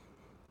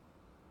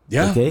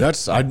 Yeah, okay?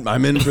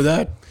 I'm in for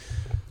that.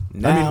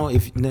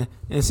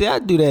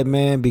 I'd do that,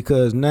 man,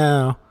 because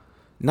now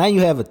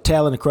you have a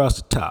talent across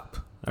the top.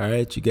 All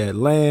right, you got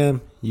Lamb,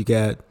 you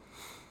got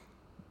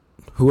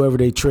whoever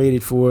they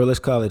traded for. Let's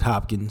call it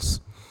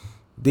Hopkins.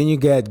 Then you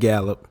got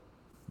Gallup.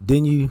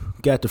 Then you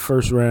got the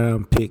first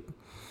round pick.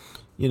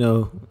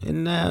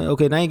 And now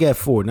you got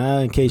 4. Now,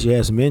 in case you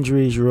have some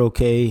injuries, you're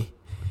okay.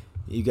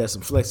 You got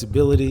some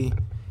flexibility.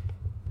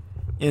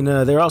 And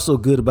they're also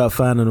good about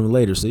finding them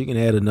later. So you can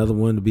add another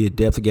one to be a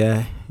depth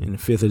guy in the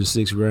 5th or the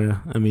 6th round.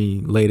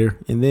 Later.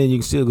 And then you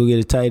can still go get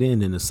a tight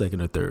end in the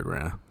 2nd or 3rd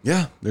round.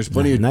 Yeah, there's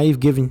plenty Now you've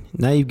given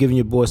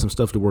your boy some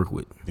stuff to work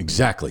with.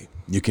 Exactly.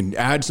 You can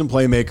add some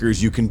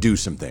playmakers. You can do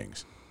some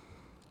things,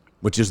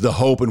 which is the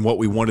hope and what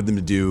we wanted them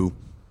to do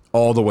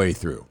all the way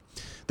through.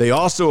 They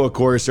also, of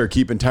course, are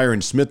keeping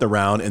Tyron Smith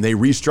around, and they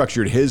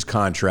restructured his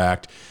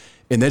contract.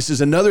 And this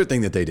is another thing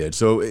that they did.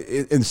 So,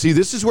 and see,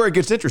 this is where it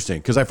gets interesting,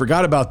 because I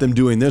forgot about them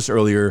doing this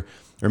earlier,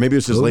 or maybe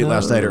this was late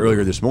last night or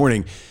earlier this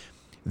morning.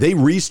 They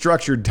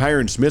restructured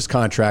Tyron Smith's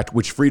contract,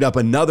 which freed up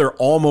another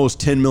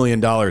almost $10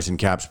 million in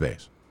cap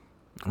space.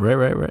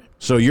 Right.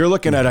 So you're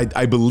looking at,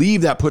 I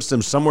believe that puts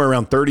them somewhere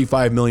around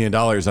 $35 million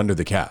under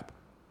the cap.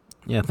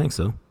 Yeah, I think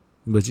so.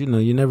 But,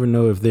 you never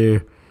know if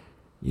they're,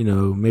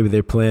 maybe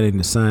they're planning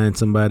to sign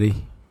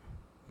somebody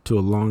to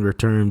a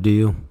longer-term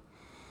deal.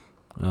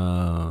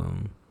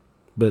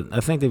 But I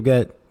think they've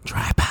got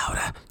dry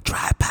powder.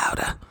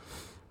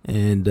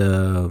 And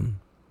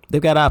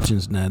they've got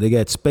options now. They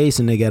got space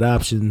and they got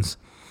options.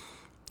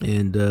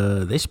 And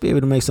they should be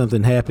able to make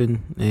something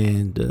happen.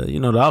 And, the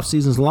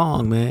offseason's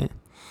long, man.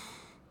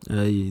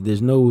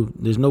 There's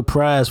no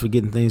prize for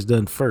getting things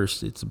done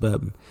first. It's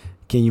about,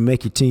 can you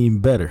make your team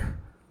better?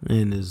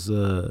 And as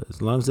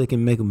long as they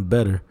can make them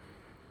better,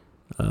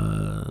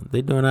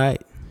 they're doing all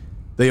right.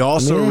 They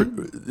also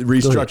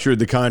restructured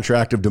the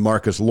contract of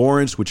DeMarcus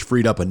Lawrence, which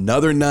freed up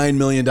another $9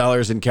 million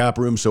in cap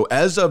room. So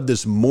as of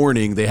this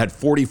morning, they had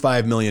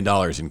 $45 million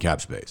in cap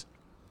space.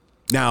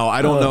 Now,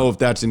 I don't know if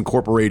that's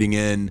incorporating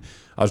in.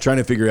 I was trying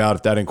to figure out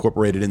if that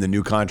incorporated in the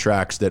new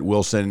contracts that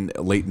Wilson,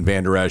 Leighton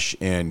Vander Esch,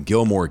 and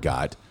Gilmore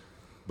got.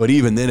 But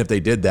even then, if they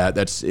did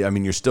that,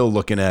 you're still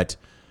looking at,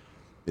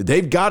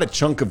 they've got a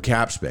chunk of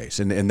cap space.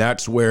 And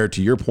that's where,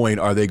 to your point,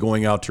 are they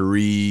going out to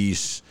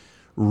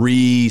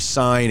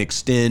re-sign,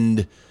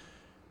 extend,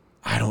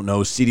 I don't know,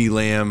 CeeDee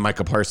Lamb,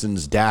 Micah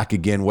Parsons, Dak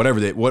again,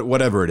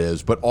 whatever it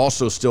is, but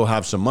also still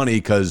have some money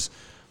because,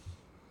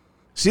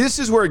 see, this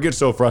is where it gets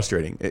so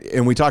frustrating.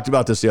 And we talked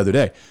about this the other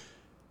day.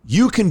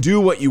 You can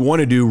do what you want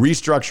to do,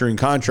 restructuring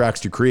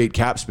contracts to create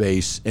cap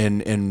space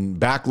and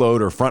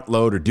backload or front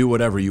load or do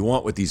whatever you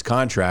want with these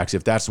contracts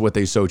if that's what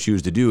they so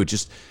choose to do.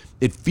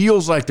 It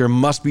feels like there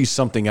must be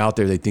something out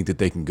there they think that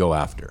they can go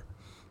after.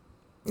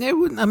 It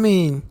wouldn't. I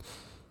mean,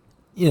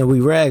 we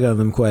rag on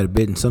them quite a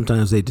bit, and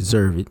sometimes they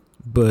deserve it.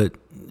 But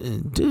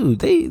dude,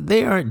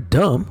 they aren't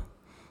dumb.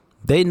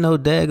 They know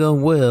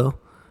daggone well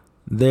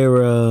their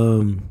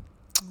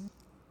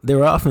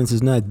offense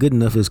is not good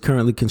enough as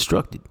currently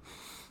constructed.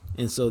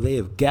 And so they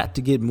have got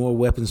to get more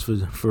weapons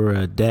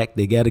for Dak.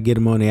 They got to get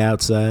him on the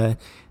outside.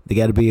 They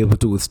got to be able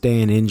to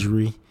withstand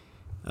injury.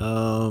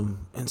 And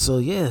so,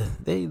 yeah,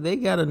 they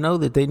got to know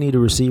that they need a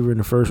receiver in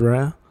the first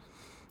round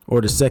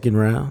or the second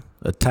round,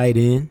 a tight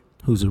end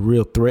who's a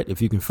real threat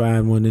if you can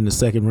find one in the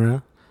second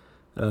round,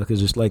 because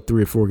there's like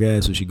 3 or 4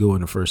 guys who should go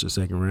in the first or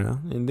second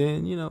round. And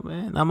then,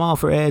 man, I'm all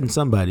for adding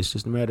somebody. It's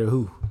just a matter of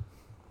who.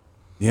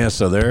 Yeah,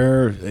 so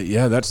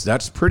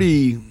that's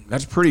pretty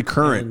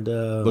current.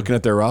 And, looking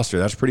at their roster,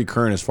 that's pretty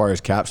current as far as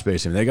cap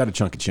space. I mean, they got a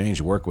chunk of change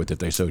to work with if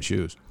they so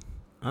choose.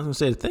 I was gonna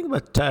say the thing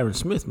about the Tyron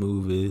Smith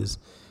move is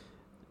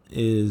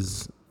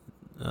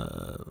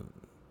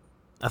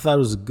I thought it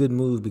was a good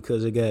move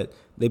because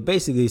they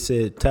basically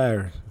said,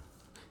 Tyron,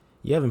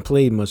 you haven't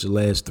played much the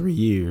last 3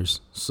 years,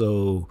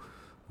 so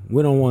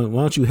why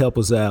don't you help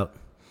us out?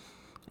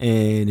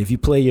 And if you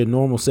play your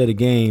normal set of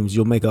games,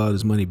 you'll make all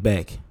this money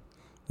back.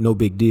 No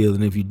big deal.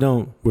 And if you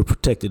don't, we're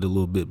protected a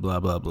little bit,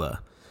 blah, blah, blah.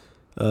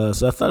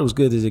 So I thought it was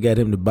good that they got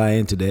him to buy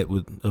into that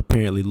with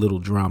apparently little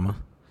drama.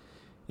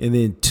 And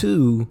then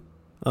 2,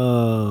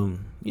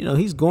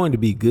 he's going to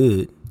be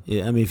good.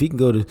 Yeah, I mean, if he can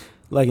go to,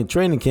 like in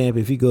training camp,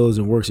 if he goes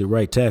and works at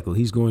right tackle,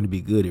 he's going to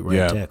be good at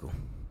right tackle.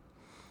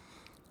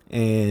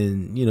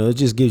 And, it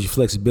just gives you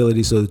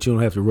flexibility so that you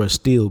don't have to rush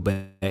Steele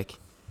back.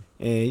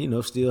 And,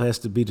 if Steele has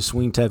to be the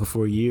swing tackle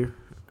for a year,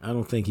 I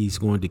don't think he's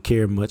going to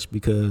care much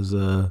because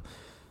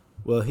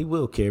well, he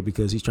will care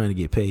because he's trying to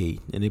get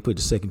paid, and they put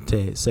the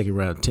second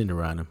round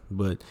tender on him.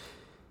 But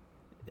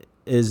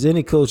as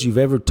any coach you've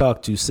ever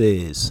talked to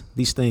says,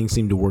 these things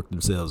seem to work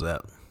themselves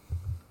out.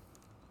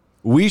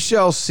 We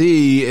shall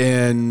see,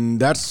 and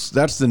that's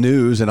the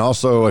news. And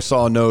also, I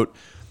saw a note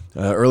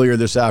earlier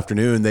this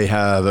afternoon. They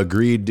have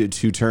agreed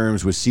to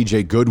terms with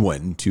C.J.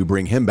 Goodwin to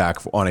bring him back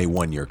on a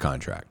 1-year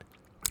contract.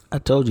 I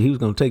told you he was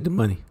going to take the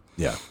money.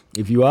 Yeah.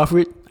 If you offer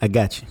it, I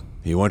got you.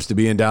 He wants to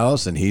be in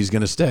Dallas, and he's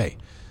going to stay.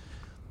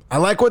 I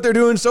like what they're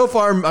doing so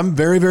far. I'm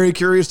very, very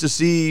curious to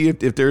see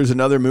if there's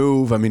another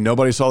move. I mean,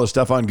 nobody saw the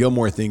Stephon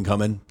Gilmore thing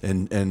coming,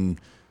 and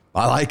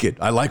I like it.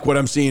 I like what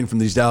I'm seeing from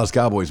these Dallas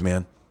Cowboys,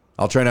 man.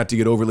 I'll try not to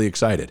get overly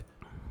excited.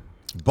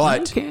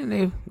 But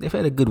they've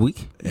had a good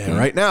week. And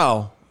right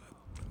now,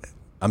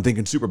 I'm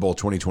thinking Super Bowl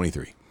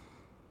 2023.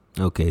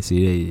 Okay,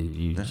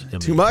 see,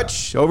 too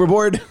much?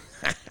 Overboard?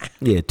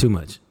 Yeah, too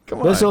much. Come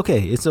on. But it's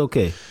okay. It's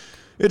okay.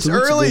 It's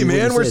early,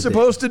 man. We're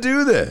supposed to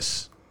do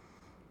this.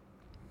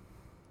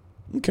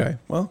 Okay,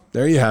 well,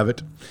 there you have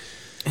it.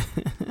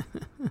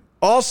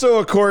 Also,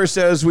 of course,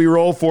 as we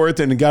roll forth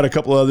and got a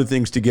couple of other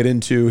things to get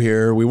into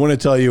here, we want to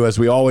tell you, as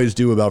we always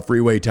do, about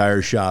Freeway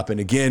Tire Shop. And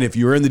again, if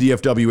you're in the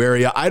DFW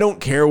area, I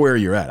don't care where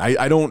you're at.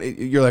 I don't.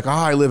 You're like,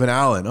 I live in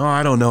Allen.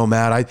 I don't know,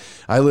 Matt.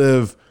 I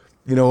live,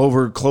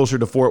 over closer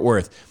to Fort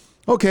Worth.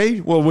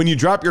 Okay, well, when you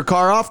drop your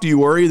car off, do you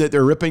worry that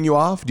they're ripping you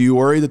off? Do you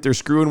worry that they're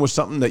screwing with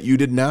something that you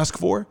didn't ask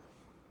for?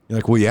 You're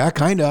like, well, yeah,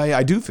 kind of.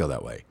 I do feel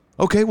that way.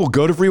 Okay, well,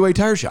 go to Freeway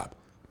Tire Shop.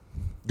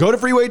 Go to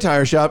Freeway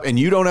Tire Shop, and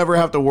you don't ever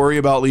have to worry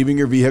about leaving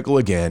your vehicle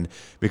again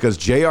because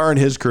JR and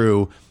his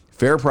crew,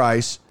 fair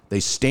price, they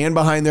stand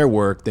behind their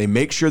work. They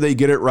make sure they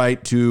get it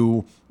right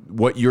to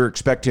what your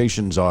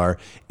expectations are,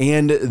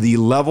 and the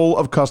level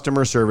of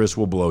customer service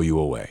will blow you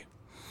away.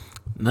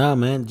 Nah,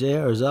 man,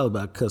 JR is all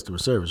about customer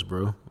service,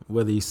 bro.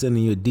 Whether he's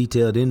sending you a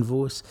detailed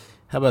invoice,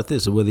 how about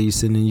this, or whether he's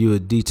sending you a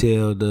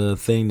detailed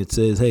thing that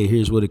says, hey,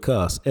 here's what it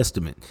costs,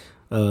 estimate.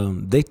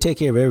 They take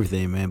care of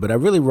everything, man. But I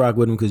really rock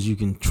with them because you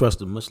can trust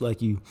them, much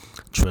like you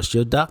trust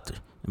your doctor.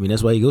 I mean,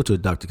 that's why you go to a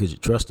doctor, because you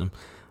trust them.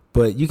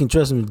 But you can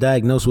trust them to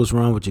diagnose what's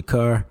wrong with your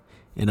car.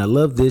 And I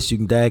love this. You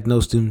can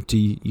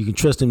you can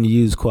trust them to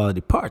use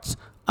quality parts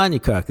on your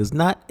car, because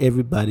not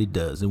everybody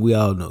does, and we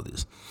all know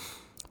this.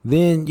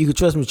 Then you can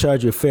trust them to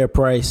charge you a fair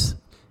price.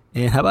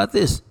 And how about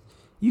this?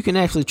 You can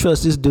actually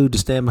trust this dude to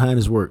stand behind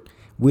his work.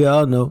 We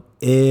all know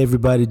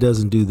everybody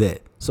doesn't do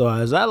that. So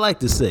as I like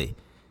to say,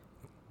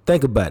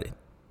 think about it.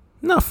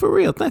 No, for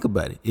real, think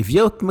about it. If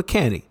your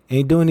mechanic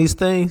ain't doing these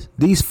things,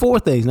 these 4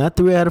 things, not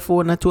 3 out of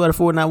 4, not 2 out of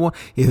 4, not 1.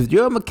 If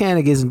your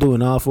mechanic isn't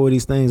doing all 4 of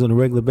these things on a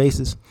regular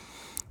basis,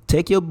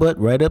 take your butt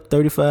right up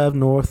 35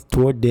 North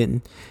toward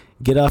Denton.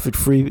 Get off at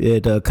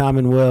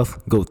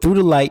Commonwealth. Go through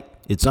the light.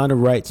 It's on the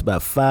right. It's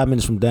about 5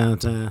 minutes from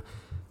downtown.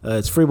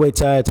 It's Freeway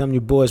Tire. Tell them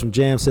your boys from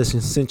Jam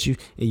Session sent you,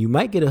 and you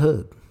might get a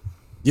hug.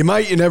 You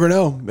never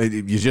know.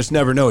 You just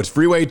never know. It's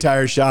Freeway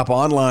Tire Shop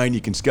online.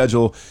 You can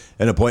schedule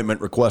an appointment,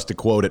 request a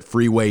quote at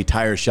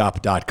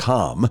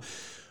freewaytireshop.com.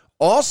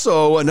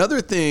 Also,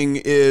 another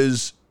thing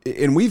is,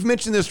 and we've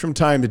mentioned this from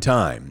time to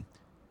time,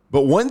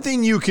 but one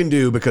thing you can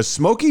do, because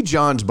Smokey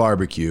John's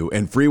Barbecue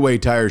and Freeway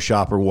Tire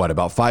Shop are what,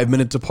 about 5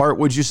 minutes apart,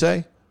 would you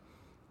say?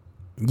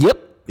 Yep.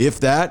 If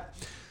that.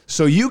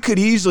 So you could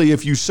easily,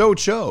 if you so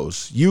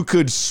chose, you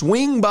could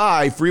swing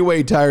by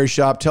Freeway Tire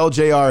Shop, tell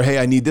JR, hey,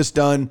 I need this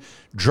done.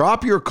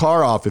 Drop your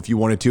car off if you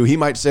wanted to. He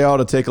might say, oh,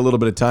 it'll take a little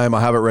bit of time.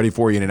 I'll have it ready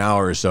for you in an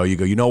hour or so. You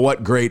go, you know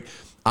what? Great.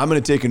 I'm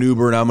going to take an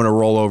Uber and I'm going to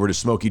roll over to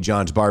Smokey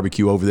John's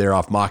Barbecue over there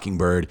off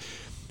Mockingbird.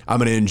 I'm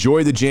going to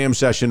enjoy the Jam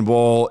Session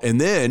Bowl. And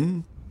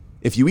then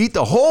if you eat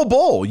the whole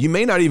bowl, you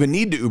may not even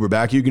need to Uber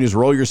back. You can just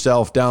roll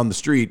yourself down the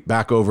street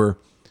back over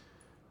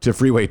to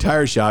Freeway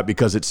Tire Shop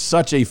because it's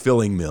such a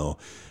filling meal.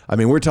 I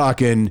mean, we're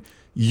talking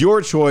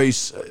your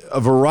choice, a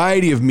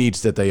variety of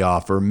meats that they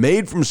offer,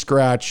 made from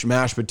scratch,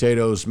 mashed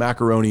potatoes,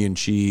 macaroni and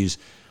cheese,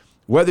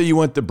 whether you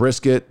want the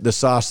brisket, the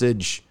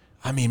sausage.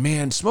 I mean,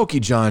 man, Smokey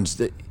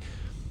John's,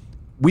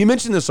 we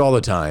mention this all the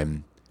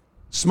time.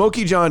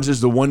 Smokey John's is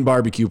the one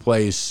barbecue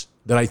place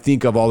that I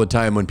think of all the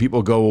time when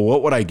people go, well,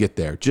 what would I get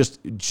there? Just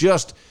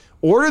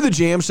order the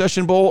Jam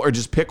Session Bowl or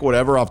just pick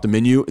whatever off the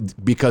menu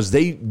because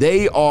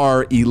they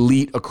are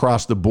elite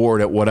across the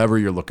board at whatever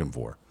you're looking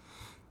for.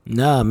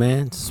 Nah,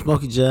 man,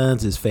 Smokey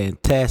John's is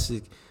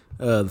fantastic.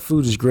 The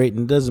food is great,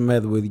 and it doesn't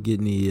matter whether you get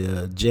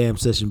the Jam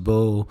Session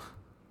Bowl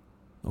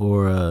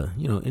or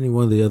any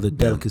one of the other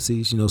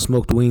delicacies.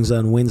 Smoked wings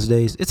on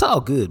Wednesdays. It's all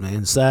good,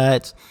 man.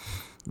 Sides,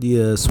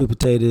 the sweet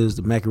potatoes,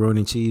 the macaroni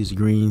and cheese, the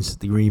greens,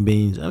 the green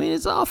beans. I mean,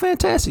 it's all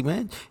fantastic,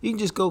 man. You can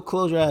just go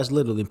close your eyes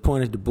literally and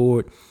point at the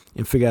board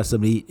and figure out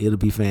something to eat. It'll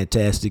be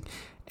fantastic.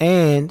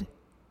 And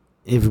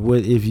if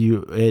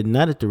you're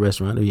not at the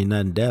restaurant or you're not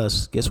in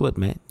Dallas, guess what,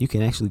 man? You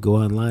can actually go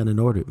online and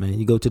order it, man.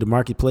 You go to the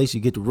marketplace, you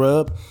get the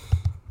rub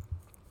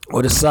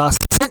or the sauce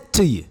sent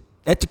to you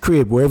at the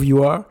crib, wherever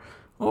you are.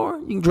 Or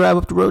you can drive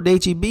up the road to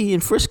H-E-B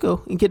in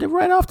Frisco and get it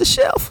right off the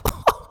shelf.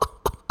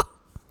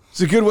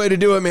 It's a good way to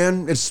do it,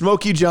 man. It's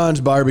Smokey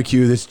John's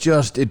Barbecue.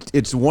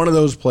 It's one of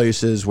those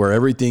places where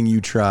everything you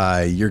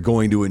try, you're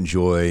going to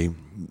enjoy.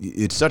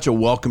 It's such a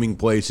welcoming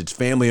place. It's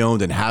family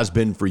owned and has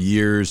been for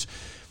years.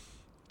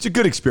 It's a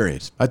good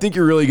experience. I think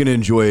you're really going to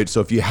enjoy it.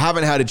 So if you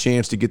haven't had a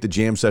chance to get the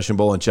Jam Session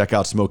Bowl and check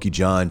out Smokey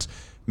John's,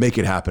 make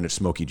it happen at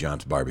Smokey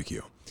John's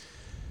Barbecue.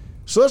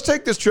 So let's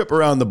take this trip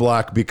around the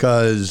block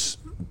because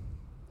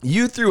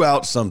you threw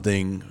out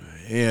something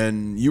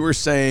and you were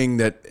saying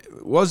that,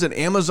 was it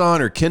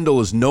Amazon or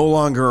Kindle is no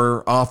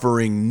longer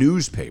offering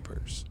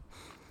newspapers?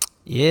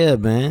 Yeah,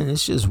 man.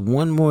 It's just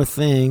one more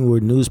thing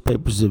where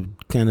newspapers have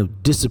kind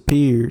of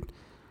disappeared,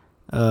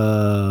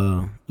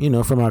 from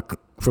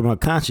our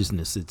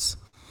consciousness.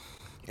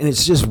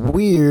 It's just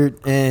weird,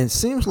 and it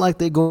seems like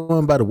they're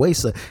going by the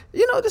wayside.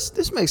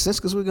 This makes sense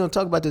because we are going to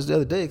talk about this the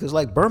other day because,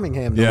 like,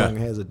 Birmingham no longer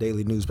has a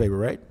daily newspaper,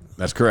 right?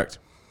 That's correct.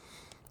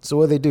 So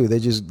what do?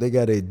 They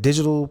got a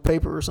digital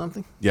paper or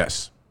something?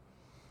 Yes.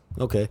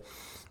 Okay.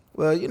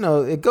 Well,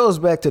 it goes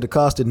back to the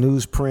cost of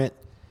newsprint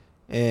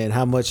and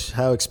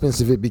how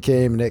expensive it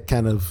became, and that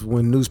kind of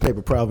when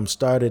newspaper problems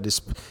started,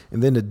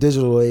 and then the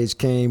digital age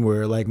came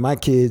where, like, my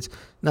kids.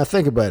 Now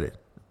think about it.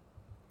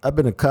 I've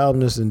been a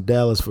columnist in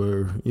Dallas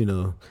or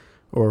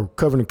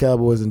covering the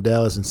Cowboys in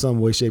Dallas in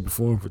some way, shape, or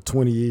form for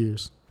 20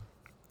 years.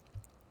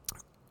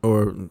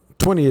 Or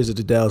 20 years at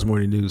the Dallas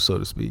Morning News, so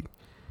to speak.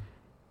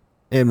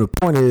 And the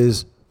point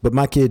is, but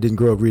my kid didn't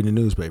grow up reading the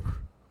newspaper.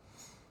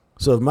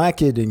 So if my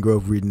kid didn't grow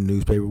up reading the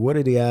newspaper, what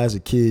are the odds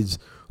of kids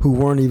who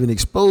weren't even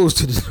exposed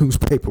to the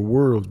newspaper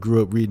world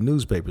grew up reading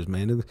newspapers,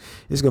 man?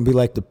 It's going to be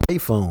like the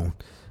payphone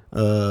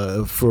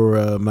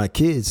for my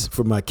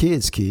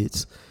kids'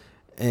 kids.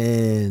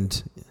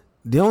 And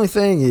the only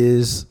thing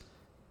is,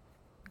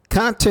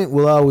 content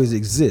will always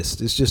exist.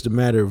 It's just a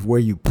matter of where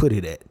you put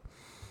it at.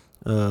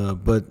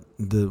 But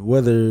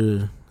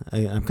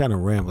I'm kind of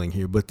rambling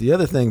here. But the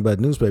other thing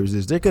about newspapers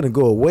is they're going to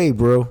go away,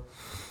 bro,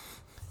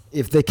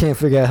 if they can't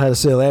figure out how to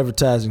sell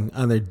advertising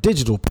on their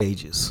digital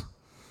pages.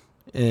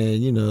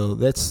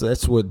 And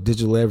that's what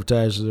digital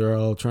advertisers are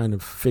all trying to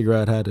figure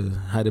out how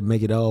to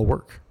make it all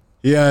work.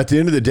 Yeah, at the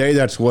end of the day,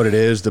 that's what it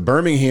is. The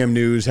Birmingham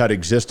News had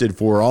existed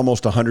for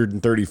almost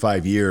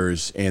 135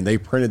 years, and they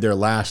printed their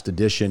last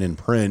edition in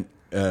print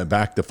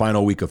back the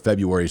final week of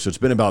February. So it's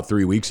been about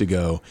 3 weeks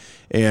ago.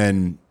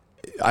 And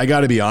I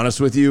got to be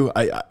honest with you,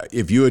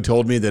 if you had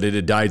told me that it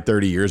had died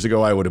 30 years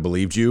ago, I would have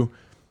believed you.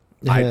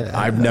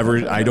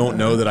 I don't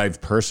know that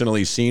I've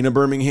personally seen a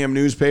Birmingham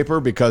newspaper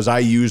because I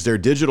use their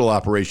digital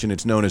operation.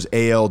 It's known as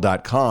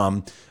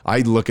AL.com. I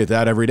look at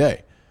that every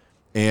day.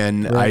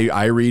 And right.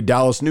 I read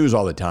Dallas News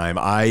all the time.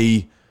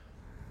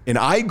 And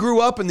I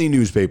grew up in the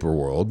newspaper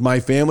world. My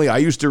family, I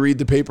used to read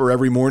the paper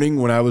every morning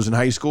when I was in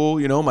high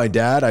school. You know, my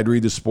dad, I'd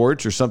read the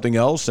sports or something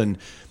else. And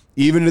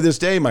even to this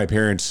day, my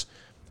parents,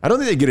 I don't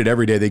think they get it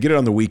every day. They get it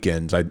on the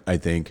weekends, I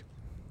think.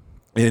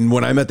 And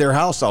when I'm at their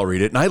house, I'll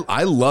read it. And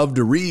I love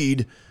to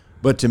read.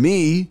 But to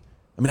me,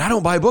 I mean, I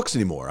don't buy books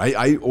anymore.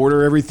 I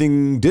order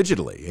everything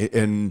digitally.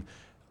 And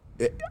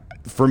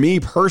for me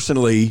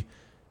personally,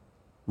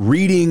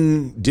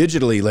 reading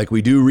digitally like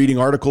we do reading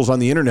articles on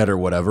the internet or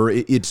whatever,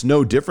 it's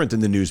no different than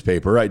the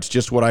newspaper. It's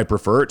just what I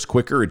prefer. It's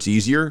quicker. It's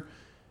easier.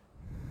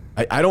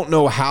 I don't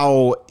know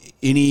how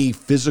any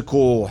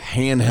physical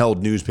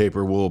handheld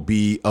newspaper will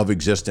be of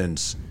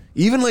existence.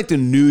 Even like the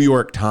New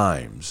York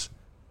Times,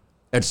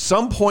 at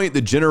some point,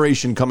 the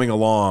generation coming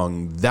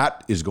along,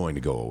 that is going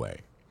to go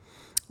away.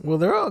 Well,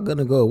 they're all going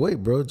to go away,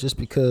 bro, just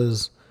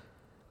because,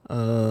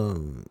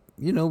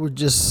 we're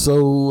just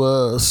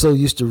so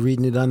used to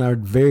reading it on our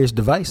various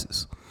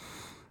devices.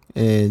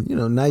 And,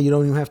 now you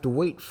don't even have to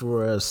wait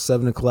for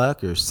 7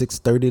 o'clock or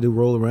 6:30 to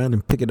roll around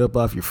and pick it up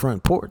off your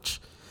front porch.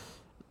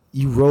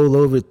 You roll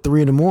over at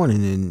 3 a.m,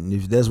 and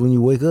if that's when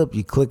you wake up,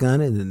 you click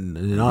on it,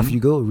 and off you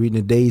go,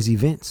 reading the day's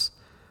events.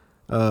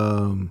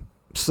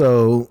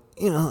 So,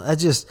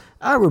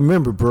 I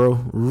remember,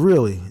 bro,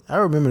 really, I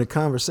remember the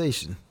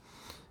conversation.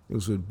 It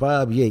was with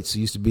Bob Yates,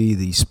 who used to be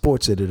the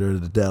sports editor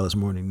of the Dallas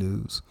Morning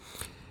News.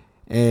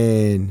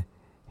 And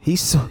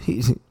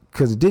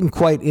because it didn't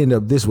quite end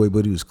up this way,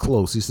 but he was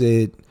close. He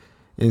said,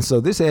 and so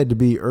this had to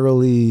be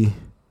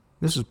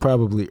this was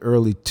probably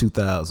early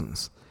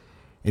 2000s.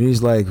 And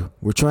he's like,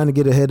 we're trying to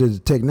get ahead of the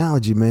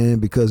technology, man,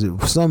 because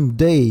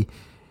someday,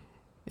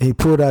 and he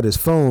pulled out his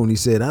phone. He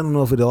said, I don't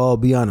know if it'll all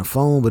be on a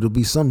phone, but it'll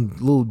be some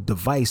little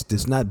device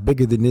that's not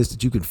bigger than this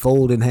that you can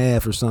fold in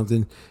half or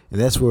something,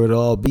 and that's where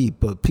it'll all be.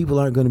 But people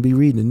aren't going to be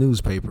reading the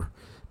newspaper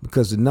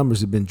because the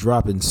numbers have been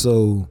dropping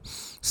so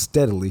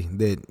steadily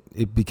that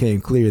it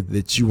became clear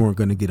that you weren't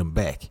going to get them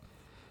back.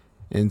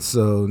 And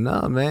so,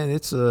 no, man,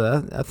 it's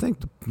I think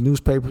the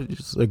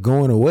newspapers are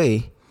going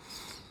away.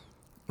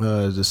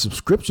 The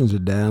subscriptions are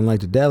down. Like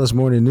the Dallas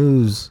Morning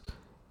News,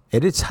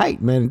 at its height,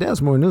 man, the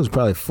Dallas Morning News was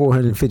probably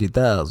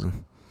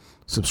 450,000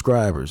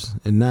 subscribers.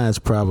 And now it's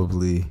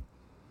probably,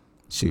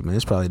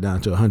 it's probably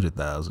down to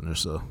 100,000 or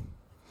so.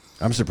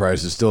 I'm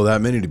surprised it's still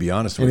that many, to be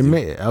honest with you.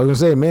 I was going to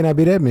say, it may not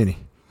be that many.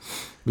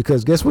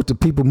 Because guess what? The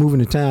people moving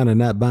to town are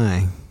not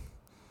buying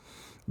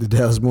the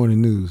Dallas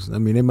Morning News. I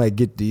mean, they might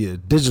get the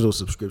digital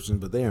subscription,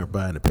 but they aren't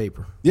buying the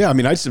paper. Yeah, I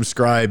mean, I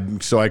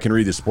subscribe so I can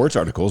read the sports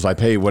articles. I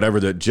pay whatever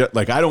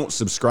I don't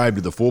subscribe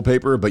to the full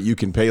paper, but you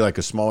can pay like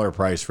a smaller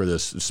price for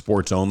this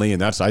sports only,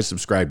 and I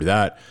subscribe to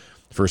that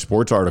for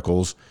sports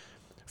articles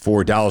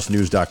for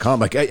DallasNews.com.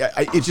 Like,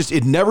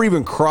 it never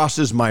even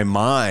crosses my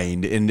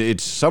mind, and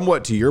it's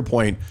somewhat to your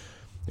point.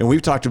 And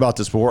we've talked about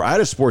this before. I had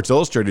a Sports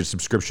Illustrated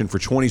subscription for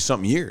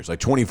 20-something years, like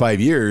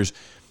 25 years,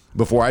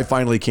 before I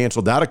finally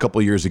canceled that a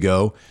couple years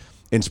ago.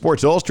 And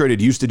Sports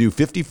Illustrated used to do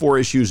 54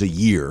 issues a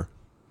year.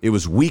 It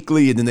was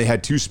weekly, and then they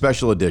had 2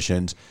 special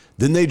editions.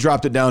 Then they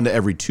dropped it down to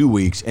every 2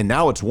 weeks, and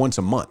now it's once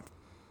a month.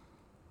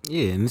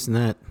 Yeah, and it's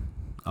not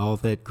all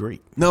that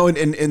great. No,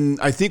 and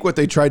I think what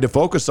they tried to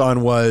focus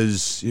on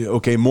was,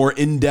 more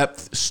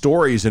in-depth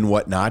stories and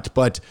whatnot,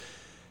 but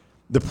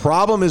the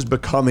problem is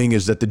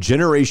that the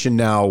generation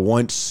now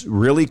wants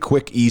really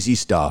quick, easy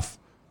stuff.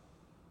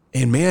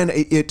 And man,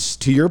 it's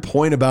to your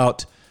point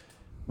about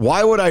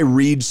why would I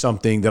read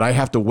something that I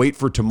have to wait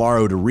for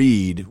tomorrow to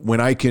read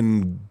when I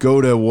can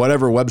go to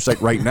whatever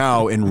website right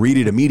now and read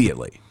it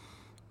immediately?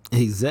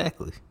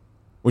 Exactly.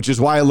 Which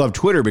is why I love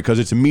Twitter, because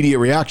it's immediate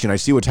reaction. I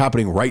see what's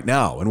happening right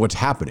now and what's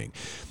happening.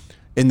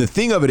 And the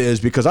thing of it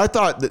is, because I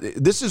thought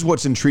this is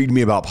what's intrigued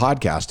me about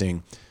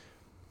podcasting.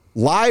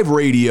 Live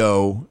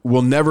radio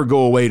will never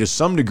go away to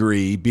some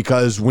degree,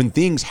 because when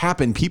things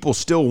happen, people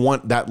still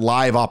want that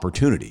live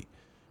opportunity.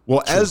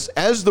 Well, as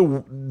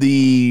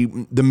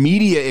the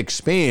media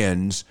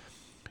expands,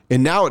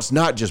 and now it's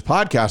not just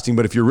podcasting,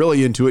 but if you're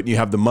really into it and you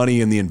have the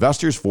money and the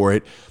investors for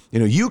it,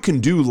 you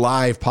can do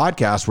live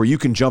podcasts where you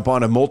can jump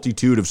on a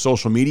multitude of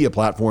social media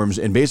platforms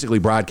and basically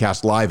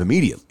broadcast live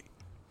immediately.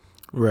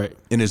 Right.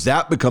 And as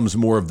that becomes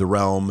more of the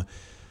realm,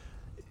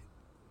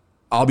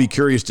 I'll be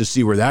curious to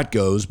see where that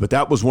goes, but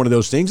that was one of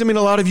those things. I mean,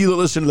 a lot of you that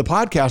listen to the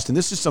podcast, and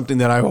this is something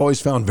that I've always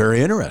found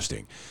very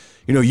interesting.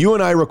 You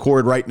and I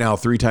record right now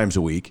 3 times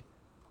a week,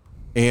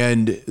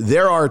 and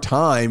there are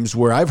times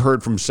where I've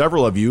heard from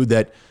several of you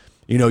that,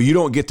 you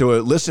don't get to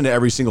listen to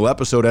every single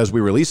episode as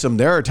we release them.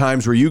 There are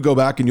times where you go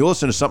back and you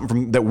listen to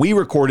something that we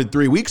recorded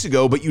 3 weeks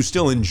ago, but you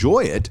still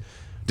enjoy it,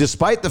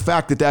 despite the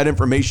fact that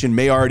information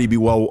may already be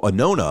well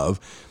known of.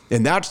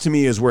 And that, to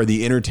me, is where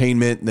the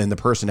entertainment and the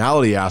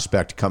personality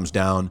aspect comes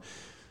down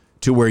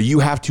to, where you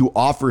have to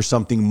offer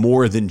something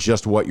more than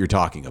just what you're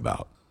talking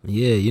about.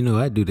 Yeah,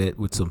 I do that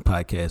with some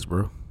podcasts,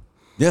 bro.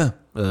 Yeah.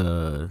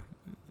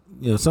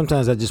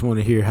 Sometimes I just want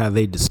to hear how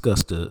they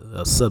discussed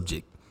a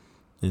subject.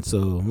 And so,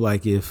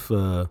 like, if,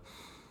 I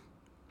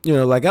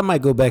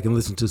might go back and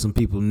listen to some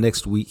people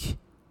next week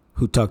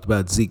who talked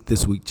about Zeke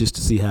this week, just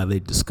to see how they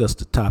discussed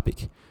the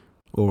topic.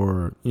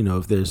 or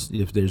if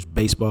there's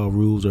baseball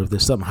rules, or if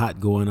there's something hot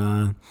going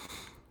on.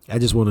 I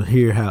just want to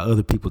hear how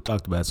other people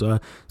talked about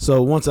it.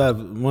 So once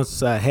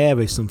I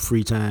have some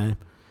free time,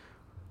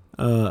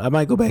 I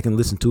might go back and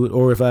listen to it,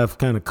 or if I've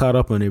kind of caught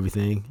up on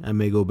everything, I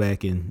may go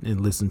back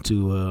and listen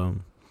to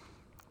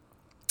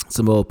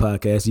some old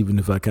podcasts, even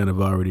if I kind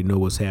of already know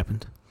what's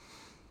happened.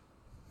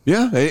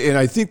 Yeah, and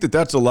I think that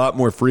that's a lot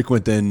more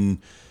frequent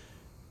than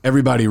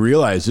everybody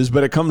realizes,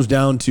 but it comes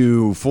down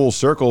to full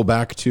circle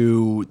back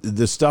to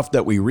the stuff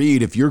that we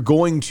read. If you're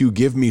going to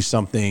give me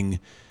something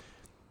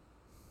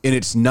and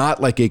it's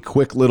not like a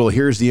quick little,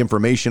 here's the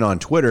information on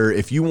Twitter,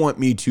 if you want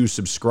me to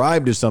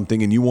subscribe to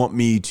something and you want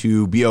me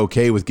to be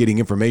okay with getting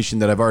information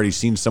that I've already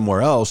seen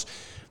somewhere else,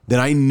 then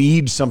I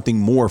need something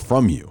more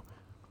from you.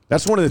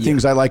 That's one of the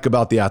things I like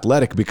about The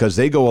Athletic, because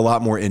they go a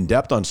lot more in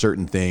depth on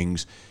certain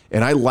things.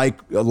 And I like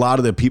a lot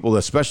of the people,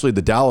 especially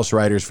the Dallas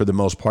writers for the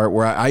most part,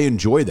 where I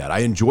enjoy that. I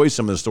enjoy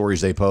some of the stories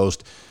they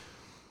post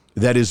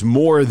that is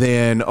more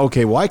than,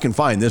 okay, well, I can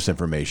find this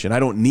information. I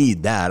don't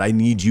need that. I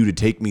need you to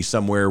take me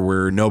somewhere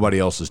where nobody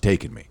else has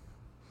taken me.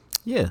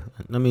 Yeah.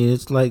 I mean,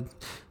 it's like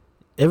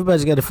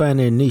everybody's got to find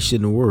their niche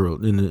in the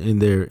world, in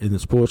the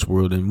sports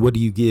world. And what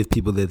do you give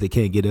people that they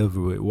can't get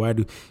everywhere? Why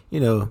do,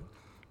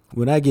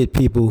 when I get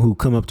people who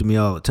come up to me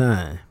all the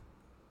time,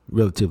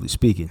 relatively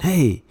speaking,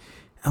 hey,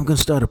 I'm going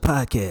to start a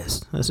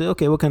podcast. I say,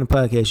 okay, what kind of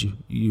podcast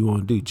you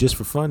want to do? Just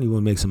for fun? You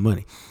want to make some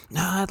money?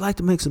 No, I'd like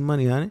to make some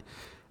money on it.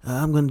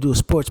 I'm going to do a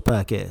sports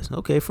podcast.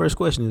 Okay, first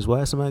question is,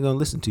 why is somebody going to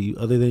listen to you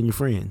other than your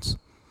friends?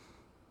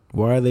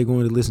 Why are they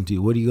going to listen to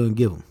you? What are you going to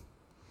give them?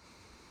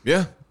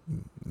 Yeah.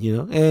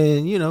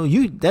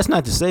 That's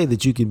not to say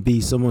that you can be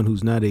someone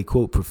who's not a,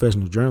 quote,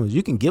 professional journalist.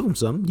 You can give them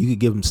something. You could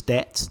give them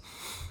stats.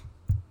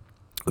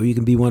 Or you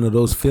can be one of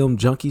those film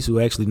junkies who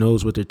actually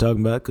knows what they're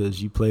talking about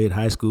because you played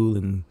high school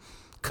and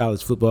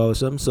college football or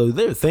something. So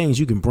there are things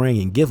you can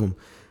bring and give them,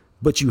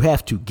 but you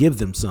have to give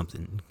them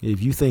something.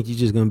 If you think you're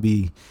just going to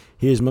be,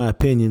 here's my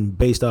opinion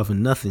based off of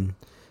nothing,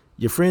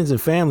 your friends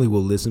and family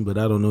will listen, but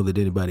I don't know that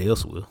anybody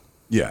else will.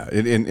 Yeah,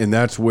 and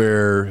that's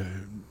where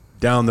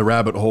down the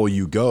rabbit hole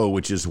you go,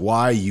 which is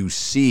why you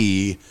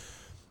see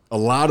a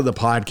lot of the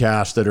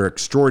podcasts that are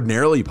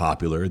extraordinarily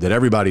popular that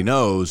everybody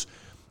knows.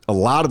 A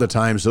lot of the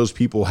times those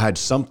people had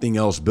something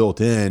else built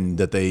in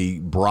that they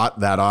brought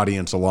that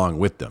audience along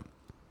with them.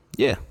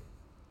 Yeah.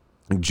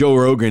 Joe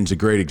Rogan's a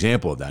great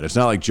example of that. It's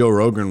not like Joe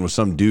Rogan was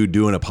some dude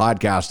doing a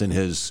podcast in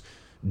his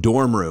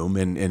dorm room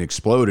and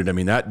exploded. I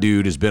mean, that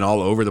dude has been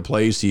all over the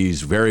place.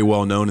 He's very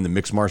well known in the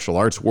mixed martial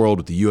arts world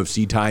with the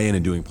UFC tie-in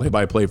and doing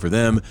play-by-play for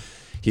them.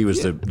 He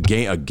was a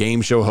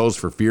game show host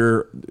for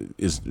Fear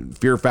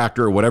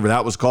Factor or whatever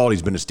that was called.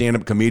 He's been a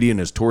stand-up comedian,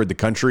 has toured the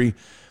country.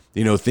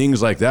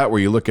 Things like that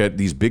where you look at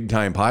these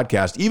big-time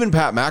podcasts. Even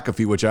Pat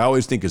McAfee, which I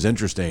always think is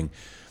interesting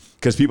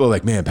because people are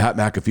like, man, Pat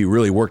McAfee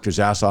really worked his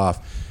ass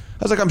off.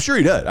 I was like, I'm sure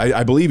he does.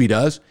 I believe he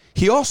does.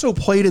 He also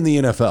played in the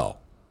NFL.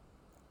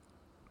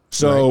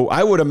 So right.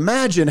 I would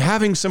imagine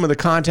having some of the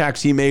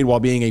contacts he made while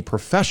being a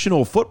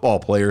professional football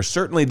player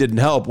certainly didn't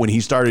help when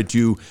he started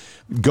to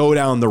go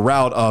down the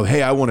route of,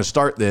 hey, I want to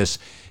start this.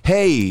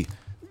 Hey,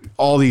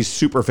 all these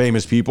super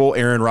famous people,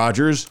 Aaron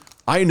Rodgers,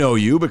 I know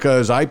you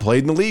because I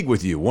played in the league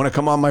with you. Want to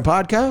come on my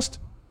podcast?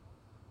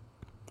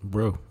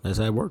 Bro, that's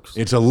how it works.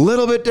 It's a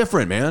little bit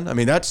different, man. I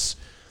mean, that's,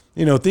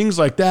 things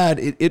like that.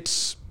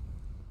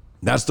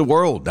 That's the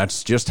world.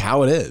 That's just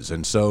how it is.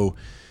 And so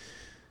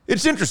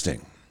it's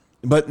interesting.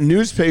 But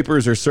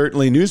newspapers are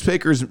certainly I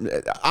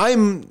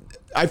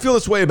feel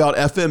this way about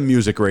FM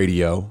music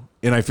radio,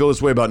 and I feel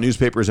this way about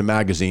newspapers and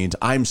magazines.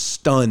 I'm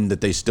stunned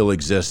that they still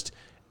exist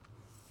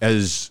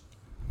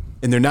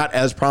and they're not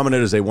as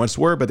prominent as they once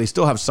were, but they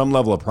still have some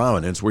level of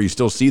prominence where you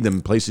still see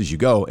them places you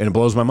go, and it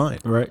blows my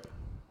mind. Right.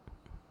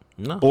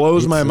 No,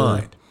 blows my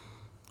mind.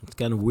 It's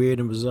kind of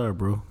weird and bizarre,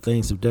 bro.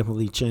 Things have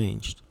definitely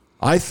changed.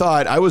 I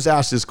was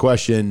asked this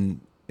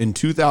question in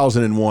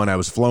 2001. I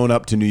was flown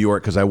up to New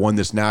York because I won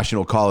this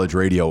National College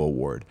Radio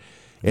Award.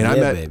 And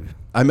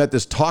I'm at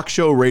this talk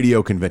show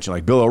radio convention,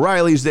 like Bill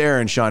O'Reilly's there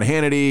and Sean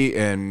Hannity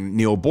and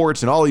Neil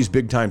Bortz and all these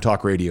big time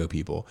talk radio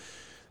people.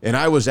 And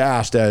I was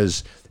asked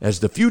as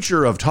the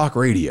future of talk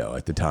radio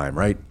at the time,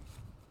 right?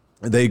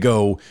 They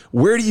go,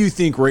 where do you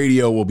think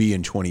radio will be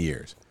in 20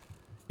 years?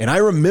 And I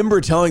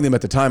remember telling them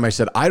at the time, I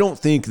said, I don't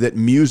think that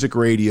music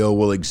radio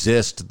will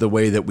exist the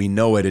way that we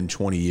know it in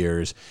 20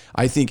 years.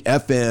 I think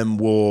FM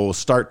will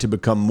start to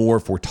become more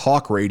for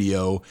talk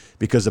radio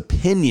because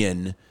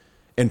opinion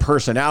and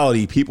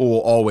personality people will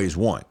always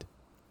want.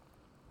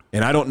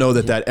 And I don't know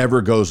that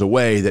ever goes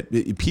away,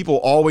 that people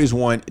always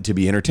want to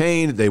be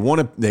entertained. They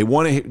want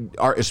to,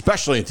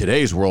 especially in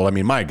today's world. I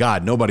mean, my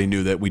God, nobody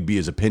knew that we'd be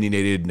as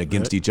opinionated and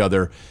against each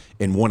other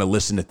and want to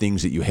listen to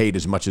things that you hate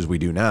as much as we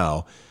do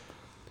now.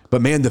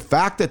 But man, the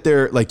fact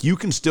that you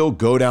can still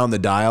go down the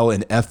dial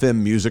and FM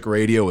music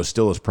radio is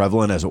still as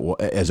prevalent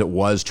as it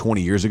was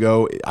 20 years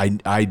ago,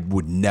 I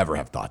would never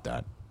have thought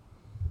that.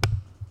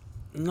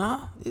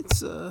 No, it's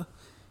the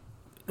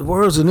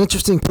world's an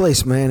interesting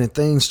place, man, and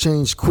things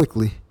change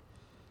quickly.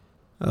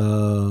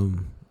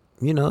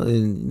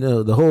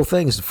 the whole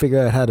thing is to figure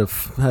out how to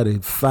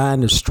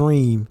find the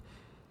stream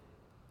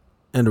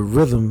and the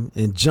rhythm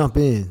and jump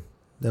in.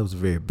 That was a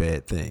very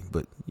bad thing,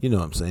 but you know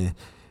what I'm saying.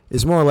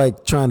 It's more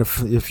like trying to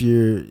if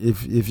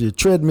your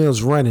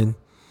treadmill's running,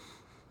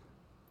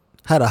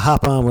 how to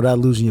hop on without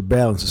losing your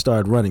balance and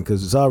start running,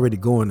 because it's already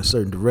going a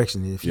certain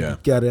direction. If you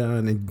got it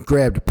on and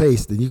grab the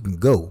pace, then you can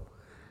go,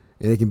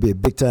 and it can be a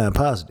big time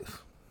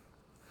positive.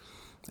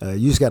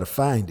 You just got to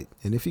find it,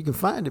 and if you can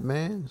find it,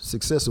 man,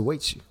 success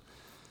awaits you.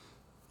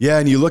 Yeah,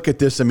 and you look at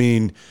this, I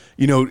mean,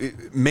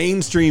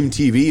 mainstream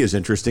TV is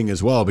interesting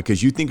as well,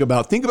 because you think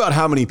about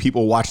how many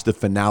people watch the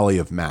finale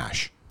of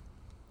MASH,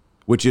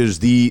 which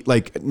is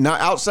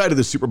not outside of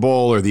the Super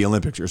Bowl or the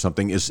Olympics or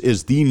something,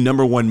 is the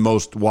number one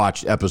most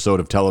watched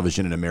episode of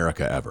television in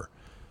America ever.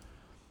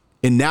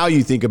 And now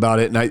you think about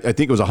it, and I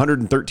think it was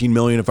 113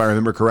 million, if I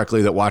remember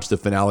correctly, that watched the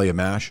finale of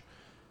MASH.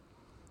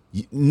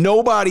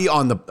 Nobody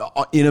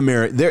in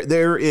America,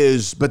 there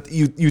is, but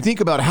you think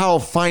about how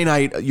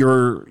finite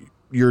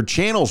your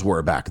channels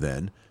were back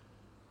then.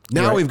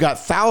 Now we've got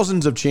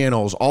thousands of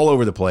channels all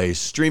over the place,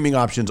 streaming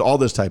options, all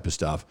this type of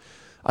stuff.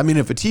 I mean,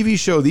 if a TV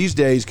show these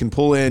days can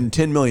pull in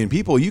 10 million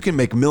people, you can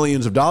make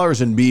millions of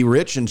dollars and be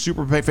rich and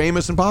super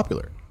famous and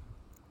popular.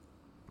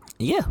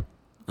 Yeah.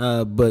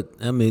 But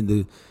I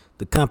mean,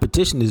 the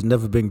competition has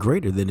never been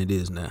greater than it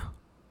is now.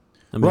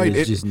 I mean,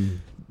 it's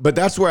but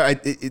that's where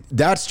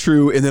that's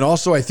true. And then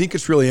also, I think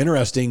it's really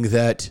interesting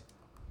that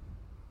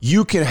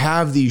you can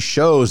have these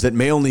shows that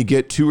may only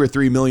get 2 or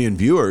 3 million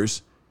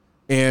viewers,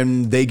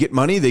 and they get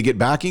money, they get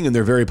backing, and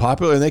they're very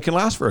popular, and they can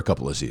last for a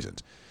couple of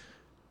seasons.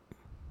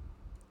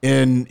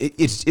 And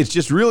it's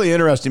just really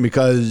interesting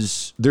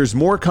because there's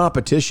more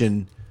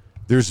competition,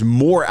 there's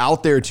more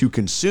out there to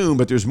consume,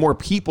 but there's more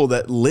people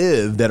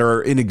that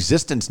are in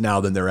existence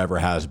now than there ever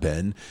has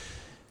been.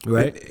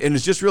 Right. And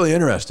it's just really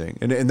interesting.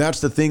 And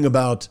that's the thing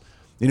about,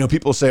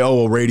 people say, oh,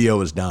 well, radio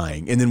is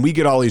dying. And then we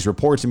get all these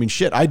reports. I mean,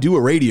 shit, I do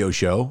a radio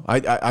show.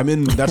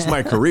 That's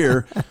my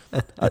career.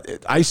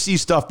 I see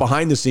stuff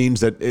behind the scenes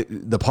that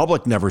the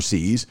public never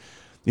sees.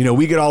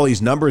 We get all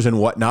these numbers and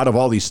whatnot of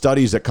all these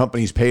studies that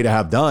companies pay to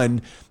have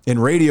done.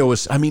 And radio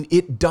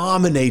it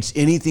dominates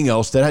anything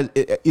else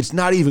it's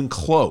not even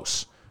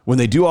close. When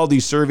they do all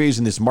these surveys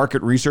and this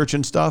market research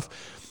and stuff,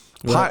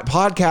 right.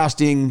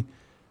 Podcasting,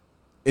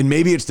 and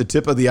maybe it's the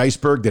tip of the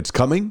iceberg that's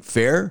coming,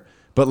 fair.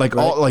 But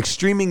all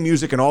streaming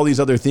music and all these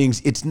other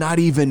things, it's not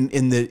even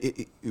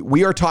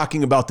we are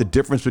talking about the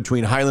difference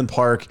between Highland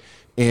Park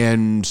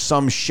and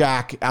some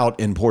shack out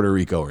in Puerto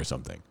Rico or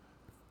something.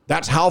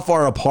 That's how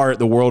far apart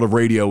the world of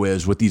radio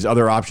is with these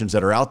other options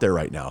that are out there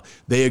right now.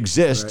 They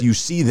exist. Right. You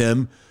see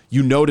them.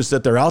 You notice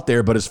that they're out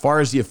there. But as far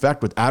as the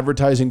effect with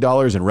advertising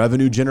dollars and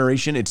revenue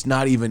generation, it's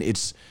not even.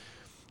 It's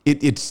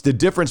the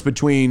difference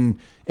between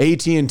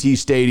AT&T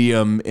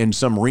Stadium and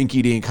some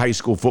rinky-dink high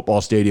school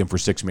football stadium for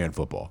 6-man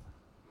football.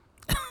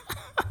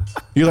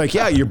 You're like,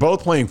 yeah, you're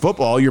both playing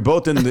football. You're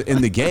both in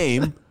the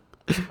game.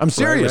 I'm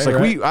serious.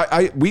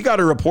 Right. We got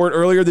a report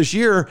earlier this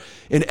year,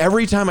 and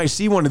every time I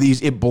see one of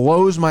these, it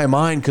blows my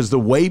mind because the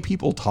way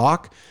people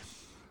talk,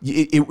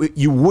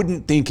 you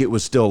wouldn't think it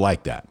was still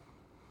like that.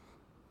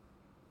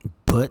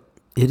 But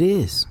it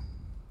is.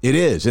 It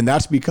is, and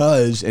that's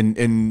because,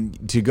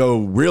 and to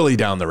go really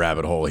down the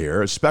rabbit hole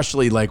here,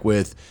 especially like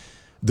with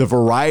the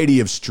variety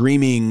of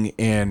streaming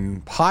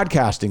and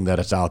podcasting that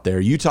is out there,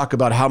 you talk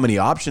about how many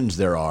options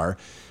there are.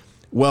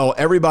 Well,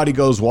 everybody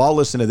goes, well, I'll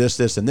listen to this,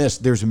 this, and this.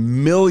 There's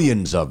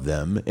millions of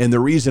them. And the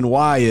reason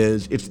why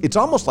is it's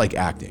almost like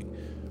acting.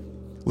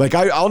 Like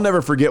I'll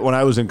never forget when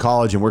I was in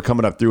college and we're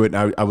coming up through it,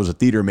 and I was a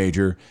theater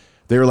major.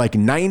 They were like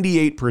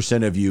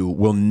 98% of you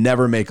will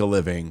never make a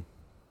living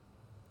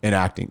in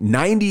acting.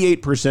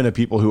 98% of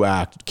people who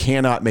act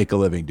cannot make a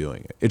living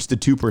doing it. It's the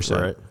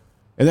 2%. Right.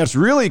 And that's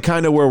really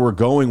kind of where we're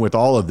going with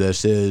all of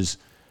this is,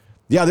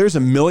 yeah, there's a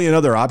million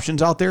other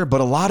options out there,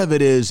 but a lot of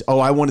it is, oh,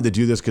 I wanted to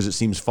do this because it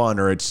seems fun,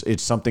 or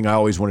it's something I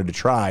always wanted to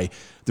try.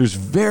 There's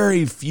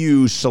very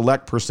few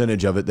select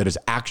percentage of it that is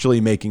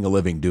actually making a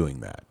living doing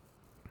that.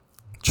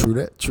 True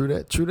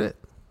that.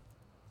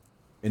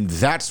 And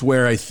that's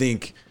where I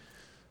think,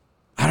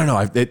 I don't know,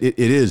 it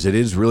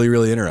is really,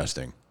 really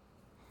interesting.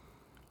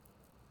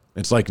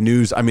 It's like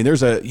news. I mean,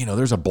 there's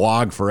a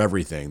blog for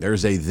everything.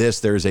 There's a this,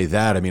 there's a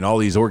that. I mean, all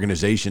these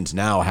organizations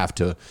now have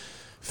to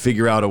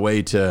figure out a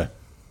way to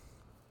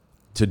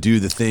do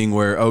the thing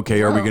where,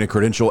 okay, are we going to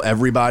credential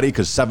everybody?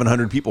 Because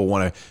 700 people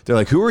want to. They're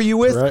like, who are you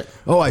with? Right.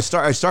 Oh, I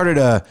started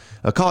a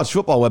college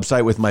football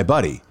website with my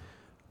buddy.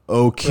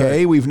 Okay,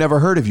 right. We've never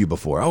heard of you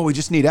before. Oh, we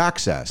just need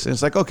access. And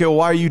it's like, okay, well,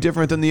 why are you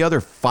different than the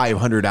other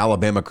 500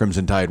 Alabama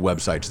Crimson Tide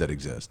websites that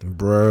exist?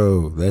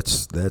 Bro,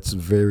 that's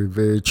very,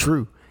 very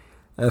true.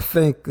 I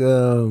think,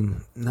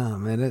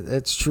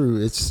 that's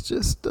true. It's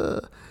just,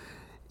 I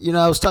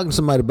was talking to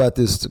somebody about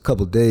this a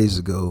couple of days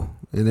ago,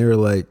 and they were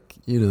like,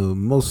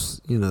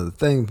 the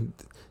thing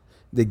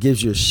that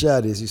gives you a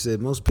shot is, he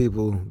said, most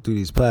people do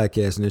these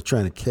podcasts and they're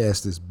trying to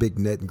cast this big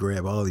net and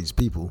grab all these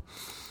people.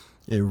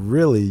 And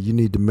really, you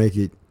need to make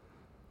it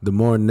the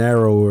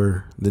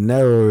narrower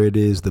it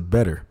is, the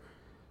better.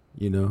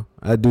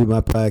 I do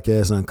my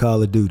podcast on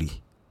Call of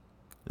Duty.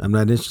 I'm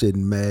not interested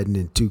in Madden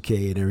and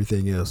 2K and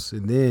everything else.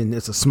 And then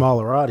it's a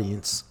smaller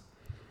audience,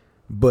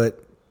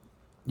 but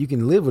you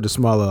can live with a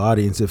smaller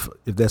audience if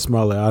that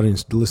smaller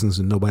audience listens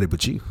to nobody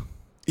but you.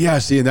 Yeah,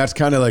 see, and that's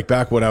kind of like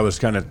back what I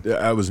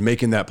was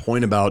making that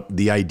point about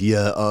the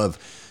idea of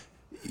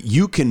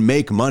you can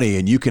make money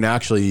and you can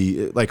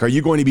actually, like, are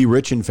you going to be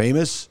rich and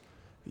famous?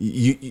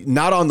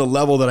 Not on the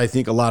level that I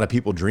think a lot of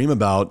people dream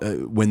about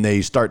when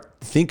they start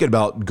thinking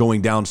about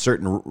going down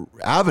certain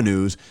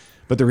avenues.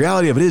 But the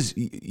reality of it is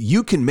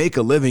you can make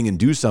a living and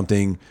do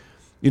something.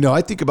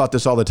 I think about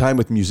this all the time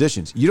with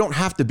musicians. You don't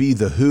have to be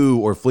the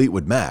Who or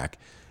Fleetwood Mac.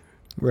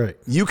 Right.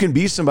 You can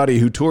be somebody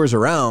who tours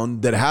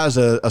around that has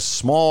a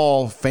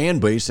small fan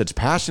base that's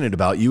passionate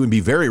about you and be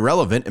very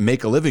relevant and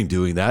make a living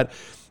doing that,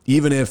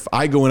 even if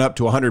I go up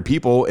to 100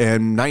 people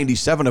and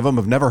 97 of them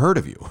have never heard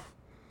of you.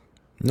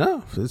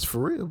 No, it's for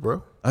real,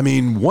 bro. I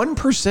mean,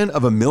 1%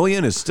 of a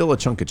million is still a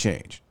chunk of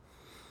change.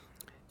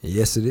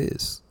 Yes, it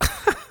is.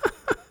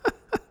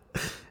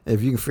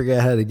 If you can figure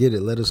out how to get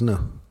it, let us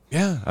know.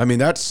 Yeah, I mean,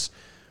 that's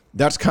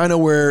kind of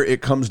where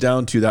it comes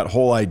down to, that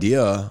whole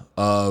idea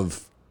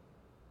of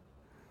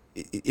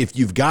if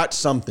you've got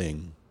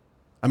something.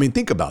 I mean,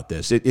 think about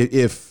this.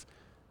 If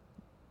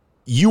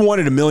you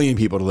wanted 1 million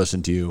people to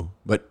listen to you,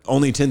 but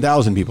only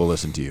 10,000 people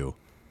listen to you,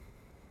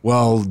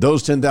 well,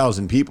 those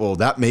 10,000 people,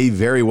 that may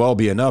very well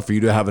be enough for you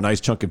to have a nice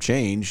chunk of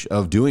change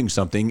of doing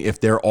something if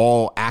they're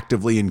all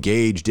actively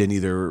engaged in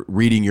either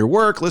reading your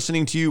work,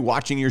 listening to you,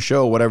 watching your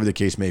show, whatever the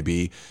case may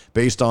be,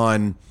 based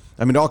on,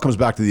 I mean, it all comes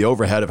back to the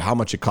overhead of how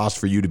much it costs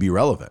for you to be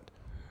relevant.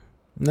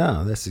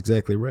 No, that's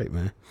exactly right,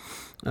 man.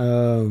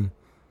 A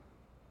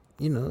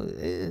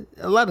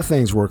lot of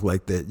things work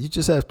like that. You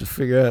just have to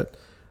figure out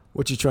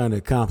what you're trying to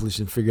accomplish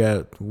and figure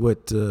out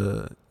what,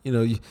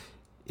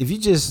 if you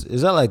just,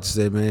 as I like to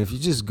say, man, if you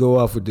just go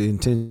off with the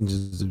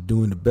intentions of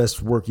doing the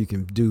best work you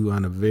can do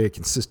on a very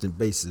consistent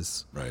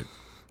basis, right?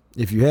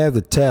 If you have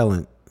the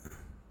talent,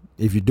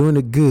 if you're doing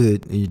it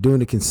good and you're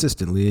doing it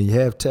consistently and you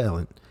have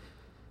talent,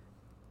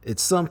 at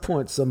some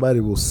point somebody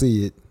will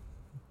see it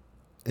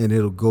and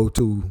it'll go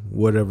to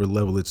whatever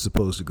level it's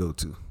supposed to go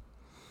to.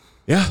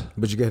 Yeah.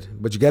 But you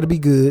got to be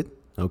good,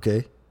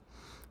 okay?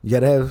 You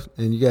got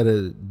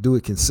to do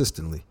it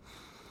consistently.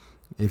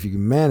 If you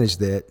can manage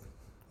that,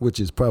 which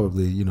is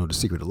probably, the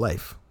secret of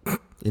life.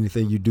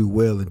 Anything you do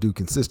well and do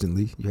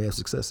consistently, you have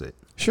success at.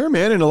 Sure,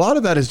 man. And a lot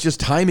of that is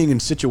just timing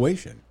and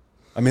situation.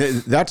 I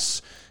mean,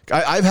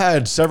 I've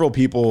had several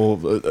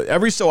people,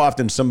 every so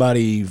often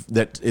somebody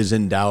that is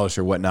in Dallas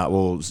or whatnot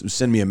will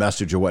send me a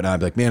message or whatnot. I'd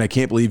be like, man, I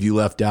can't believe you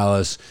left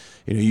Dallas.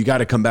 You got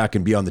to come back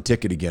and be on the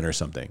ticket again or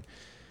something.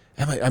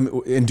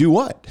 And do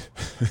what?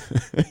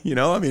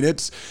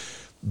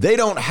 They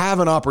don't have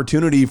an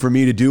opportunity for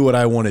me to do what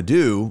I want to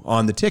do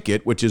on the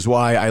ticket, which is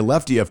why I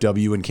left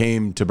DFW and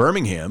came to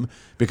Birmingham,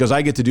 because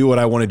I get to do what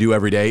I want to do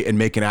every day and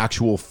make an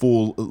actual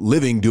full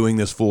living doing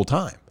this full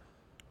time.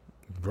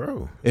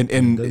 Bro.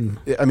 And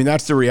I mean,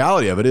 that's the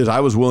reality of it, is I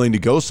was willing to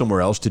go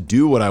somewhere else to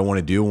do what I want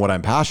to do and what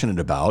I'm passionate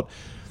about.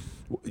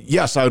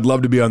 Yes, I would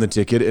love to be on the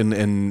ticket,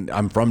 and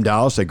I'm from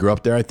Dallas. I grew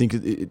up there. I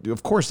think,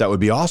 of course, that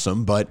would be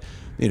awesome, but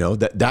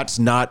that's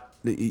not,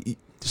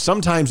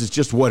 sometimes it's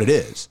just what it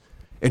is.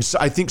 And so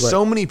I think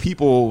so many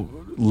people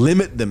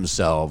limit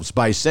themselves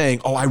by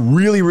saying, oh, I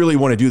really, really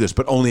want to do this,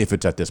 but only if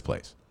it's at this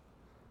place.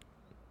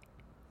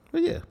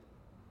 Well, yeah.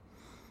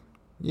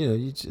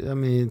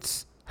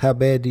 It's how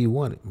bad do you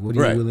want it? What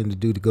are you willing to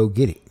do to go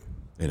get it?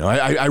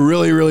 I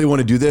really, really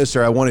want to do this,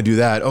 or I want to do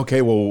that.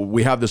 Okay, well,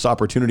 we have this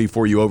opportunity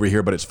for you over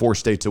here, but it's 4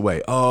 states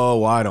away. Oh,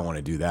 well, I don't want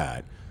to do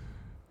that.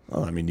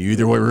 Well, I mean, you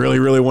either really,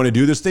 really want to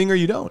do this thing or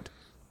you don't.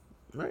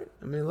 Right.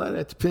 I mean, a lot of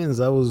that depends.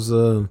 I was,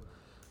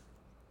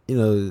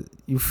 you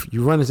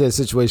run into that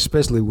situation,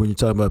 especially when you're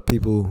talking about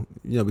people,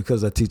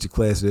 because I teach a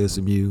class at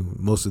SMU,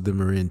 most of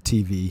them are in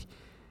TV.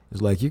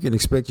 It's like you can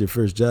expect your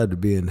first job to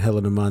be in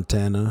Helena,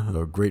 Montana,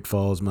 or Great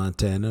Falls,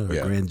 Montana,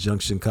 or Grand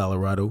Junction,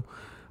 Colorado.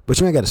 But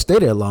you ain't got to stay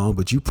there long,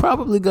 but you're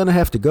probably going to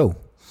have to go.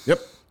 Yep.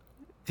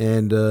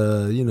 And,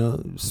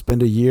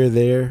 spend a year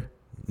there,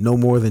 no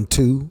more than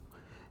 2,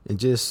 and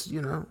just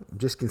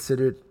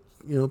consider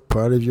it,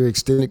 part of your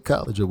extended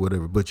college or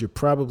whatever. But you're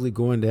probably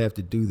going to have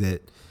to do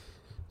that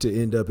to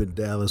end up in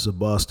Dallas or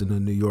Boston or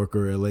New York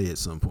or LA at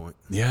some point.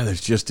 Yeah,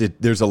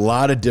 there's a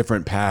lot of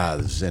different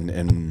paths,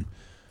 and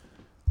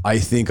I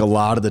think a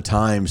lot of the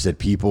times that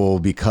people,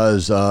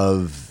 because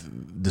of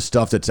the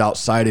stuff that's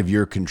outside of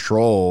your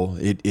control,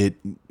 it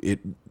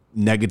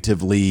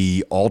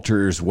negatively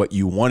alters what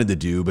you wanted to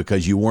do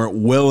because you weren't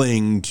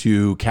willing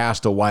to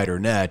cast a wider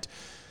net.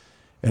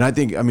 And I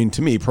think,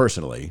 to me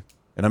personally,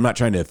 and I'm not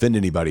trying to offend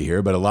anybody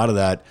here, but a lot of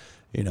that,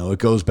 it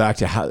goes back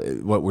to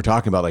what we're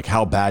talking about, like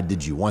how bad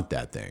did you want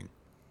that thing?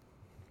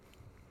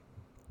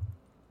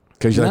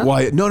 Because you're like,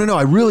 why? No,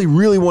 I really,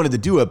 really wanted to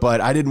do it, but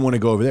I didn't want to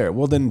go over there.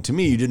 Well, then to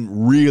me, you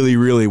didn't really,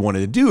 really want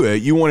to do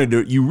it. You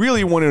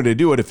really wanted to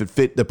do it if it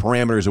fit the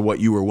parameters of what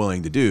you were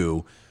willing to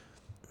do.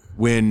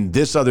 When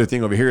this other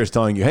thing over here is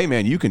telling you, hey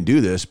man, you can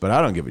do this, but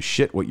I don't give a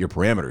shit what your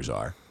parameters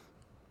are.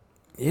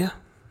 Yeah.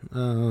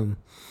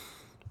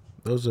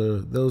 Those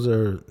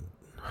are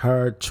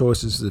hard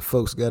choices that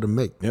folks got to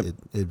make at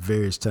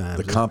various times.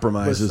 The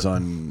compromises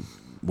on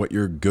what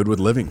you're good with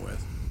living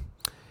with.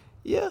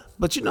 Yeah,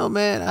 but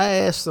man, I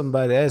asked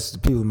the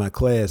people in my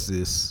class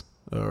this,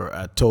 or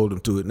I told them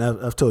to it, and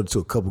I've told it to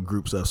a couple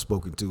groups I've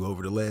spoken to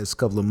over the last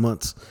couple of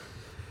months,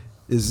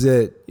 is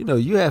that,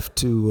 you have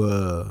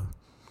to,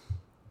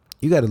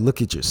 you got to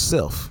look at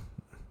yourself,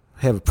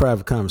 have a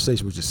private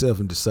conversation with yourself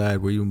and decide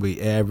where you want to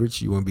be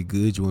average, you want to be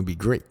good, you want to be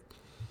great.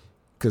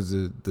 Because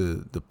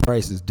the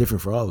price is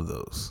different for all of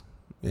those.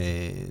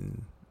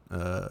 And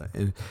I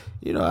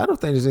don't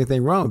think there's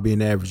anything wrong with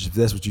being average if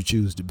that's what you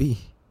choose to be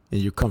and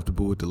you're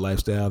comfortable with the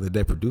lifestyle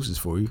that produces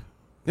for you.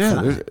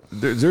 Yeah,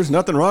 there's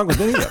nothing wrong with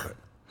any of it.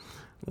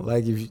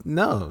 Like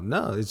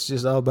no, it's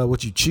just all about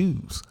what you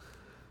choose.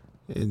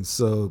 And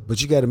so,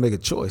 but you got to make a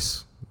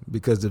choice,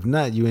 because if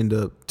not, you end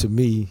up, to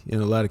me,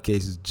 in a lot of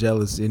cases,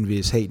 jealous,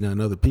 envious, hating on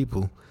other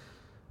people,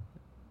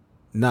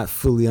 not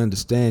fully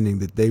understanding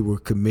that they were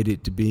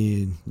committed to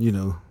being,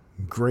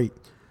 great.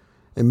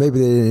 And maybe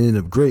they didn't end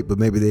up great, but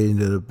maybe they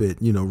ended up at,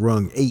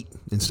 rung 8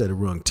 instead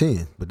of rung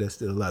 10. But that's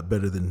still a lot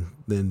better than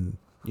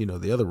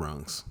the other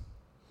rungs.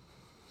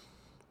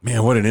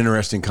 Man, what an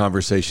interesting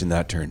conversation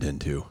that turned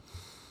into.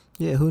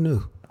 Yeah, who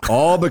knew?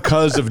 All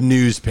because of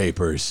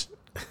newspapers.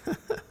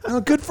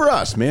 Well, good for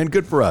us, man.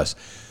 Good for us.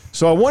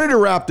 So I wanted to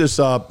wrap this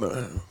up.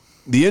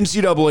 The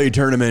NCAA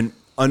tournament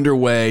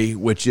underway,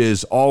 which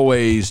is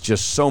always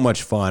just so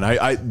much fun.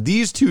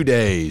 These 2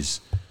 days,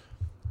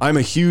 I'm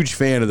a huge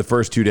fan of the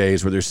first 2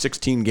 days where there's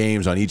 16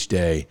 games on each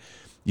day.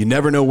 You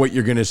never know what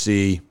you're going to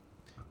see.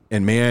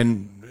 And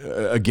man,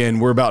 again,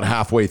 we're about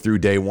halfway through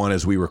day one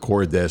as we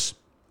record this.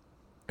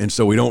 And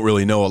so we don't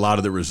really know a lot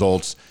of the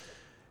results,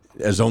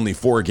 as only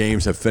 4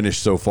 games have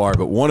finished so far.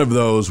 But one of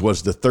those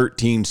was the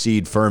 13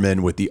 seed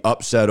Furman with the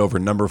upset over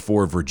number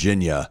 4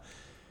 Virginia.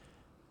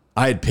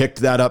 I had picked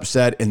that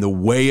upset, and the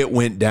way it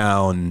went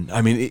down,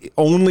 I mean,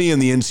 only in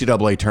the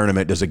NCAA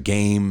tournament does a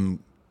game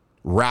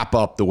wrap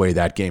up the way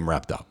that game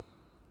wrapped up.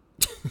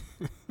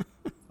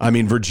 I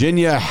mean,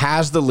 Virginia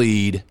has the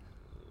lead.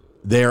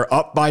 They're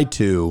up by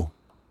 2.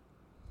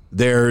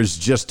 There's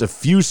just a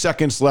few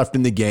seconds left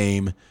in the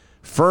game.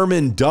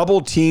 Furman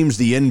double teams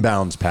the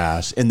inbounds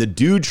pass, and the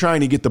dude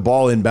trying to get the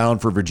ball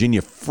inbound for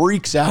Virginia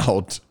freaks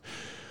out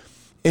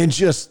and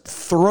just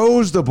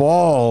throws the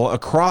ball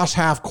across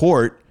half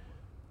court,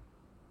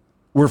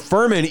 where the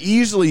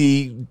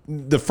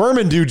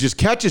Furman dude just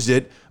catches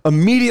it,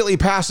 immediately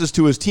passes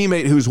to his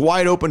teammate who's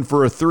wide open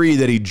for a 3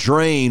 that he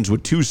drains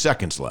with 2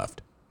 seconds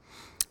left.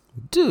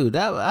 Dude,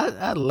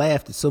 I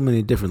laughed at so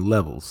many different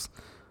levels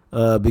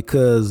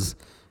because,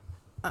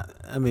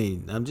 I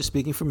mean, I'm just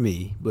speaking for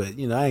me, but,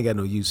 I ain't got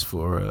no use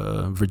for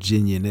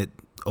Virginia and that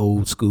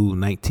old school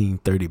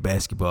 1930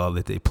 basketball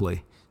that they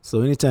play.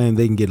 So anytime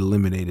they can get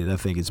eliminated, I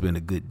think it's been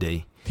a good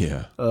day.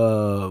 Yeah.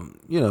 And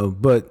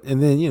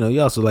then,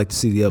 you also like to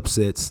see the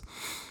upsets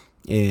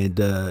and,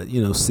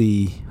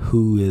 see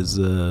who has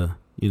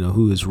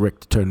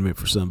wrecked the tournament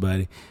for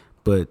somebody.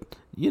 But,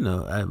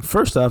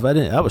 first off,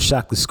 I was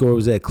shocked the score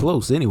was that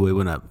close anyway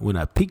when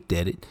I peeked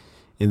at it.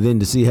 And then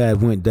to see how it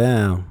went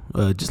down,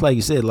 just like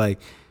you said, like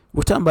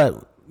we're talking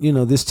about,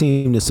 this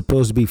team that's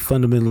supposed to be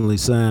fundamentally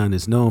sound,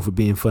 is known for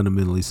being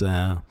fundamentally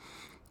sound.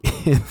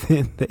 And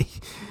then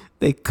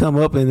they come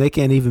up and they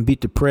can't even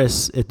beat the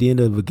press at the end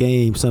of a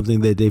game,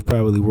 something that they've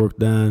probably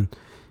worked on,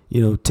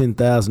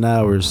 10,000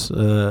 hours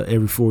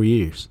every 4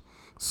 years.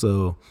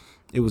 So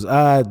it was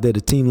odd that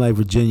a team like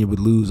Virginia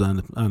would lose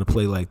on a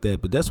play like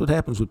that. But that's what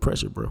happens with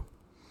pressure, bro.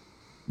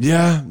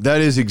 Yeah,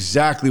 that is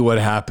exactly what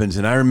happens.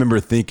 And I remember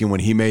thinking when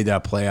he made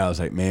that play, I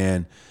was like,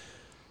 man,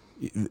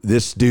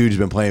 this dude's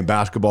been playing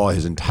basketball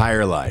his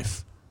entire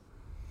life.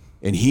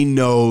 And he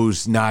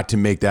knows not to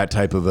make that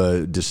type of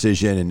a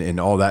decision and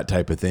all that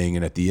type of thing.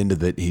 And at the end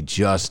of it, he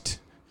just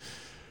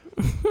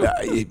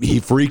he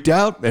freaked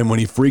out. And when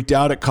he freaked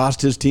out, it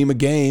cost his team a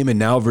game. And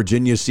now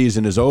Virginia's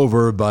season is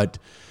over. But,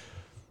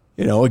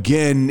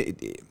 again,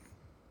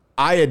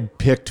 I had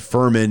picked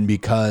Furman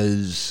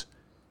because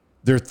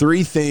there are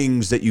 3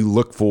 things that you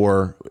look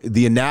for.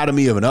 The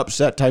anatomy of an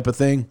upset type of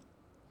thing.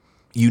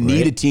 You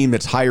need a team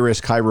that's high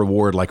risk, high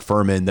reward like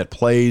Furman, that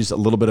plays a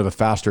little bit of a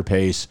faster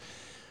pace,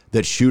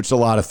 that shoots a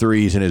lot of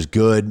threes and is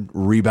good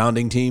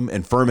rebounding team.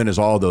 And Furman is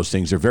all of those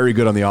things. They're very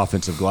good on the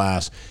offensive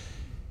glass.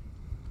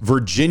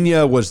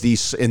 Virginia was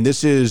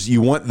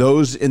you want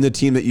those in the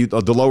team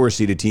the lower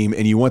seeded team,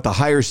 and you want the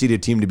higher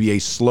seeded team to be a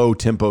slow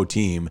tempo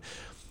team,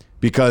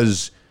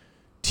 because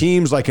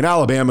teams like in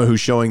Alabama, who's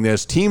showing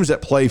this, teams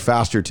that play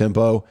faster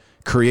tempo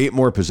create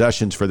more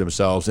possessions for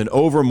themselves, and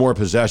over more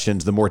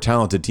possessions, the more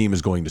talented team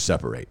is going to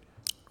separate.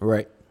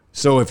 Right.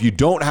 So if you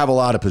don't have a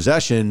lot of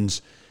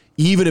possessions,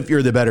 even if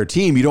you're the better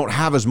team, you don't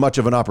have as much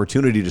of an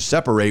opportunity to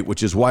separate,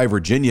 which is why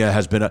Virginia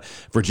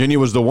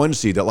was the 1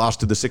 seed that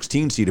lost to the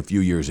 16 seed a few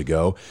years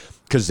ago,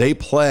 because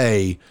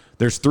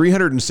there's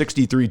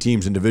 363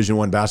 teams in Division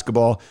I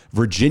basketball.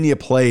 Virginia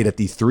played at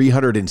the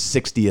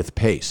 360th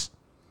pace.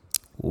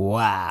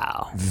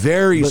 Wow.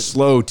 Very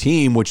slow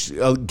team, which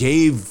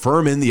gave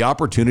Furman the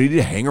opportunity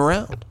to hang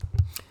around.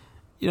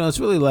 You know, it's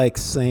really like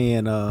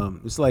saying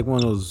it's like one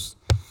of those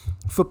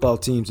football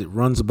teams that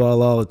runs the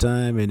ball all the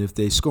time, and if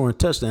they scoring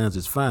touchdowns,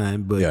 it's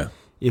fine. But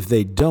if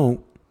they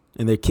don't,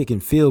 and they're kicking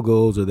field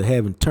goals or they're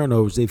having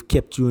turnovers, they've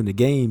kept you in the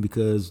game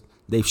because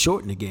they've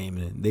shortened the game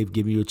and they've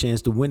given you a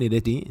chance to win it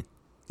at the end.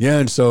 Yeah,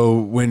 and so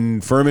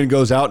when Furman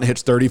goes out and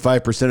hits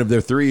 35% of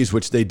their threes,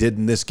 which they did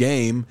in this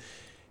game,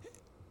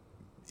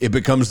 it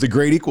becomes the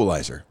great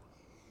equalizer.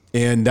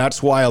 And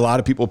that's why a lot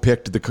of people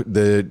picked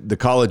the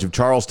College of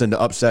Charleston to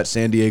upset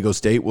San Diego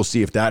State. We'll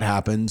see if that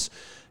happens.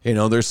 You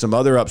know, there's some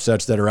other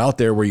upsets that are out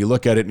there where you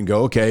look at it and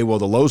go, okay, well,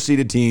 the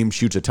low-seeded team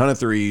shoots a ton of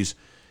threes.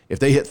 If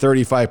they hit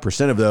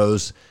 35% of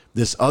those,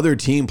 this other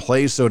team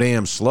plays so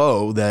damn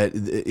slow that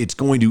it's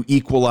going to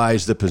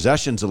equalize the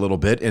possessions a little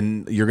bit,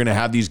 and you're going to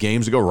have these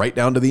games that go right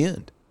down to the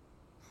end.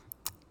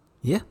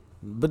 Yeah,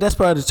 but that's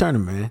part of the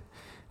tournament,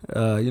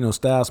 man. You know,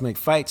 styles make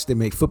fights. They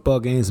make football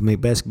games. They make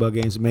basketball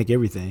games. They make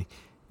everything.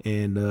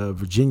 And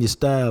Virginia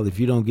style, if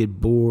you don't get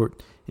bored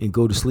and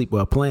go to sleep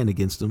while playing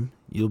against them,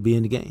 you'll be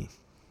in the game.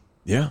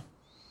 Yeah.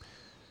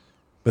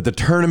 But the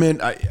tournament,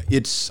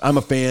 I'm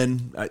a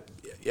fan.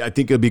 I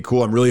think it'd be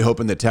cool. I'm really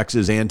hoping that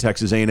Texas and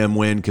Texas A&M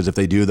win, because if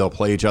they do, they'll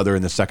play each other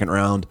in the second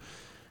round,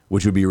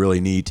 which would be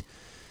really neat.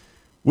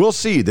 We'll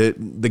see. The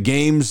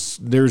games,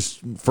 there's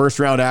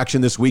first-round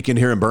action this weekend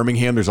here in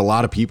Birmingham. There's a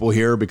lot of people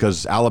here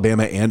because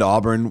Alabama and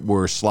Auburn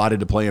were slotted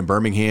to play in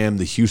Birmingham.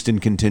 The Houston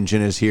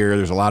contingent is here.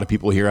 There's a lot of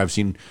people here I've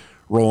seen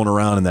rolling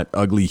around in that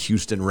ugly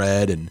Houston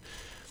red, and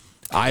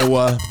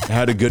Iowa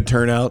had a good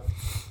turnout.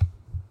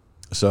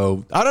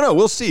 So, I don't know.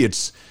 We'll see.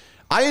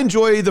 I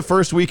enjoy the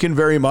first weekend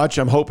very much.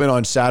 I'm hoping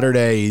on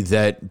Saturday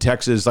that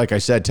Texas, like I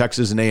said,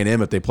 Texas and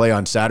A&M, if they play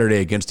on Saturday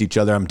against each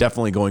other, I'm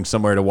definitely going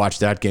somewhere to watch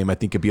that game. I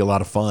think it'd be a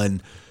lot of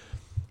fun.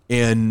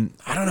 And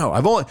I don't know.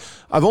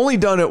 I've only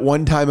done it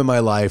one time in my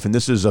life, and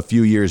this is a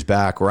few years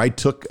back, where I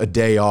took a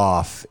day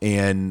off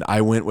and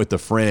I went with a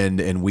friend,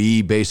 and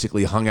we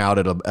basically hung out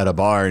at a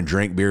bar and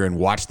drank beer and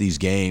watched these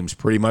games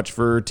pretty much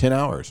for 10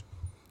 hours.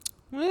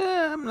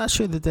 Yeah, I'm not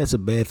sure that that's a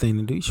bad thing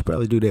to do. You should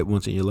probably do that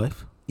once in your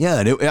life.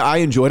 Yeah, and I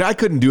enjoyed it. I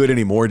couldn't do it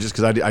anymore just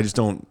because I just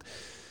don't,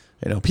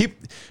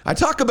 I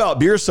talk about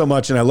beer so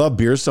much and I love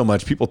beer so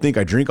much. People think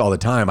I drink all the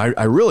time.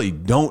 I really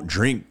don't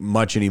drink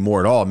much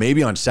anymore at all.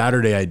 Maybe on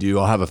Saturday I do.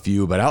 I'll have a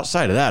few. But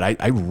outside of that,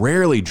 I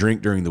rarely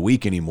drink during the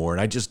week anymore.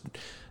 And I just,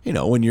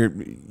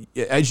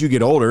 as you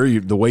get older,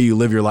 the way you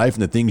live your life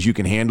and the things you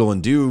can handle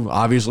and do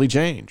obviously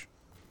change.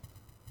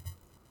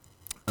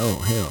 Oh,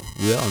 hell.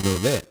 We all know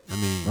that. I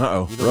mean.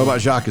 Uh-oh.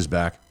 Robot Jacques is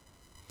back.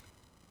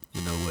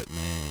 You know what,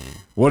 man?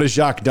 What has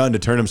Jacques done to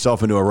turn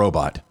himself into a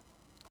robot? He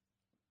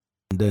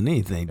hasn't done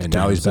anything. And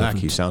now he's back.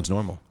 He sounds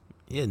normal.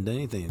 He hasn't done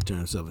anything to turn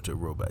himself into a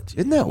robot yet.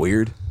 Isn't that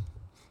weird?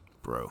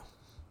 Bro.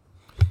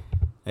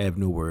 I have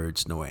no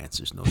words, no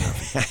answers, no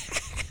nothing.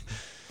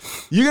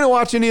 You going to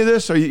watch any of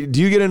this? Do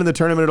you get into the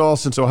tournament at all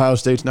since Ohio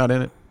State's not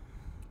in it?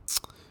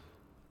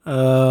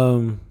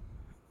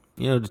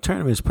 The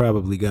tournament's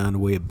probably gone the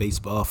way of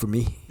baseball for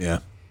me. Yeah.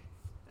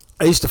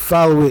 I used to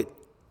follow it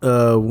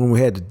when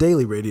we had the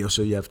daily radio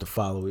show. You have to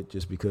follow it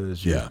just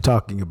because you're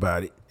talking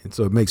about it. And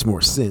so it makes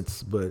more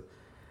sense. But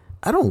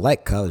I don't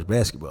like college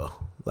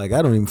basketball. Like,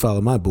 I don't even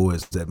follow my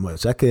boys that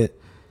much. I can't,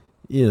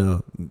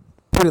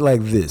 put it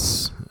like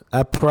this.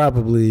 I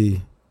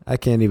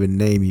can't even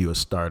name you a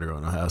starter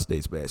on Ohio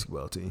State's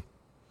basketball team.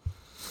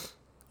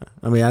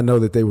 I mean, I know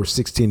that they were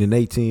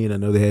 16-18. I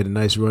know they had a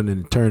nice run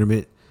in the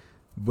tournament.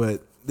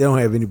 But they don't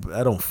have any –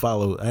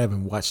 I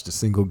haven't watched a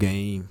single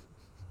game.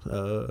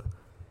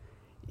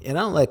 And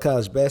I don't like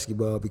college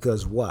basketball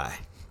because why?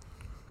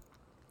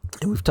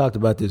 And we've talked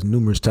about this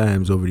numerous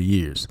times over the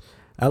years.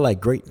 I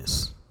like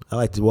greatness. I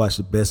like to watch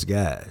the best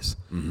guys.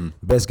 Mm-hmm.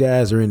 Best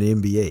guys are in the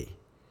NBA.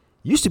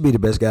 Used to be the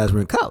best guys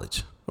were in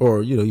college.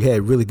 Or, you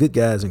had really good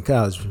guys in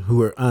college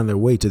who are on their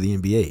way to the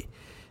NBA.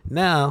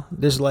 Now,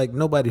 there's like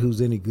nobody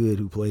who's any good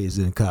who plays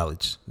in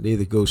college. They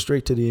either go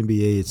straight to the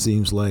NBA, it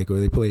seems like, or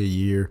they play a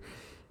year.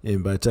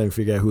 And by the time you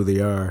figure out who they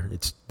are,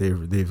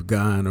 they've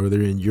gone, or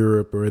they're in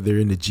Europe, or they're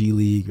in the G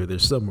League, or they're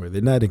somewhere.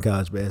 They're not in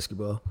college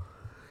basketball.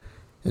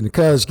 And the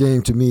college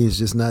game, to me, is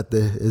just not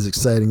as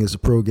exciting as the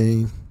pro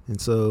game. And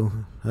so,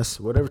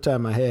 whatever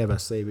time I have, I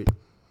save it.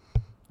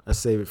 I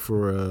save it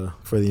for the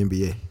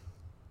NBA.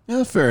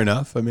 Yeah, fair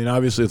enough. I mean,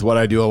 obviously, with what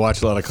I do, I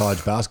watch a lot of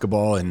college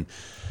basketball, and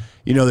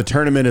the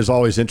tournament is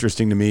always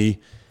interesting to me.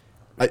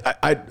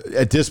 I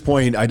at this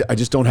point, I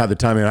just don't have the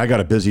time. I mean, I got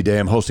a busy day.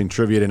 I'm hosting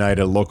trivia tonight at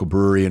a local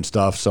brewery and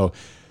stuff. So,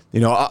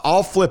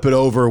 I'll flip it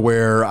over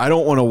where I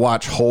don't want to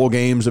watch whole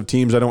games of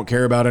teams I don't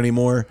care about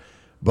anymore,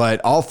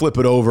 but I'll flip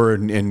it over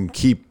and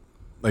keep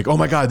like, oh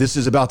my God, this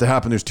is about to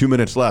happen. There's 2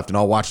 minutes left, and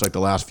I'll watch like the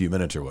last few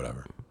minutes or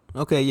whatever.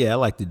 Okay, yeah, I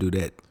like to do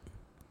that.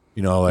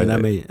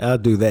 I'll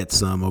do that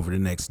some over the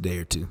next day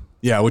or two.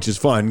 Yeah, which is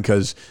fun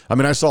because,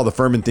 I saw the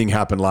Furman thing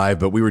happen live,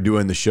 but we were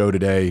doing the show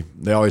today.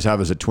 They always have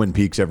us at Twin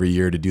Peaks every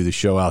year to do the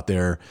show out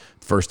there,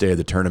 first day of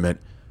the tournament.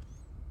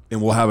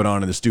 and we'll have it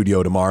on in the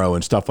studio tomorrow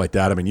and stuff like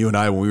that. I mean, you and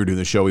I, when we were doing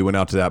the show, we went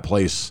out to that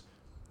place,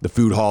 the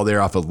food hall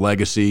there off of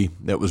Legacy.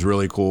 That was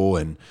really cool,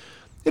 and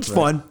it's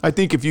fun. I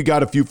think if you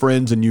got a few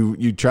friends and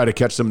you try to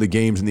catch some of the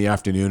games in the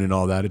afternoon and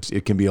all that,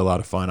 it can be a lot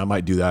of fun. I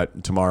might do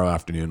that tomorrow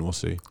afternoon. We'll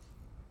see.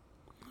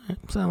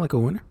 Sound like a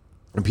winner.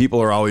 And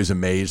people are always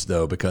amazed,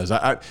 though, because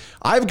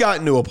I've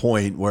gotten to a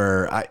point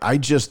where I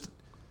just,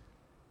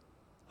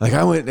 like,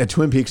 I went at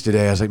Twin Peaks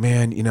today. I was like,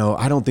 man,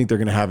 I don't think they're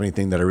going to have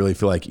anything that I really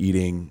feel like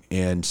eating.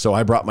 And so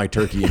I brought my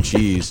turkey and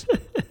cheese.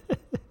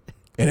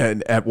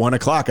 And at 1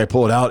 o'clock, I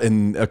pull it out,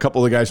 and a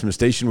couple of the guys from the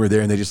station were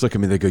there, and they just look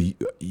at me. They go,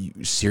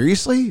 you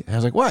seriously? And I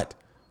was like, what?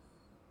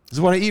 This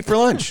is what I eat for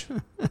lunch.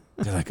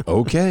 They're like,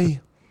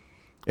 okay.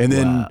 And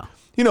then... Wow.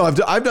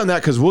 I've done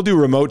that because we'll do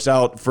remotes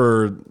out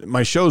for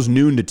my show's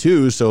noon to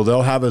 2, so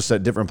they'll have us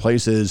at different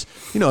places.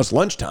 It's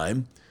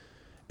lunchtime.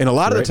 And a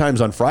lot of the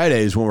times on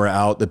Fridays when we're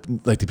out,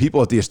 the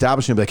people at the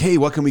establishment be like, hey,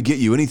 what can we get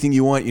you? Anything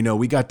you want?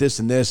 We got this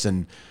and this.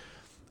 And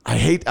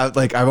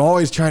I'm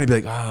always trying to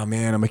be like, oh,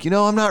 man. I'm like,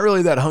 I'm not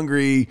really that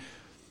hungry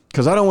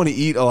because I don't want to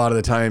eat a lot of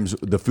the times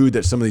the food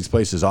that some of these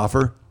places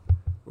offer.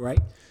 Right.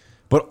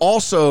 But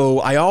also,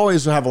 I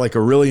always have like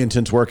a really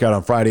intense workout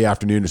on Friday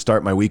afternoon to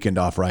start my weekend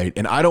off right.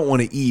 And I don't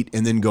want to eat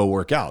and then go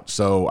work out.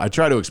 So I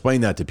try to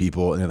explain that to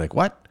people, and they're like,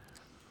 what?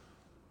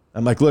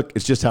 I'm like, look,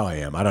 it's just how I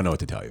am. I don't know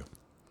what to tell you.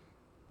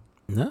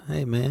 No,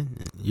 hey, man,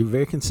 you're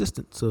very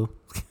consistent. So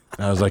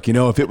I was like,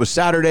 if it was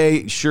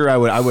Saturday, sure, I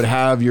would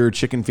have your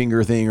chicken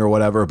finger thing or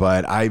whatever.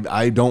 But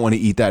I don't want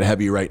to eat that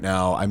heavy right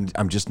now.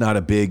 I'm just not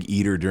a big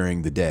eater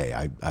during the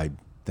day. I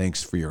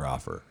thanks for your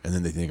offer. And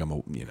then they think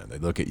they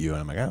look at you and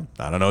I'm like, oh,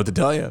 I don't know what to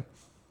tell you.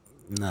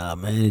 Nah,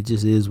 man, it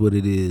just is what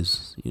it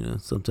is.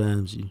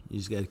 Sometimes you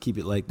just got to keep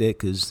it like that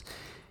because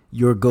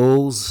your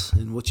goals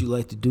and what you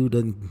like to do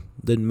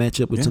doesn't match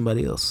up with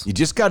somebody else. You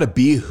just got to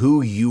be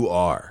who you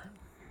are.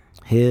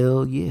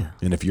 Hell yeah.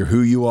 And if you're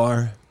who you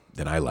are,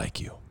 then I like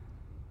you.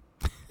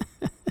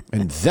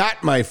 And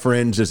that, my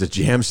friends, is a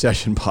Jam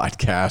Session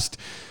podcast.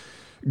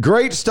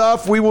 Great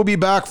stuff. We will be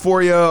back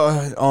for you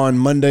on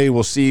Monday.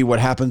 We'll see what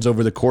happens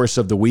over the course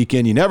of the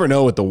weekend. You never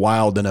know with the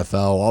wild NFL,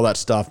 all that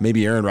stuff.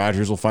 Maybe Aaron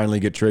Rodgers will finally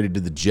get traded to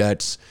the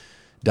Jets.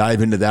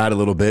 Dive into that a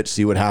little bit,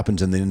 see what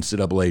happens in the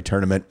NCAA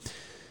tournament.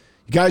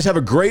 You guys have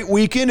a great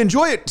weekend.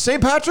 Enjoy it.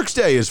 St. Patrick's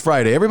Day is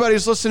Friday.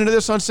 Everybody's listening to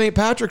this on St.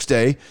 Patrick's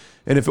Day.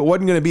 And if it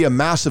wasn't going to be a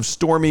massive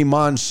stormy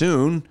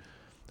monsoon,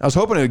 I was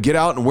hoping to get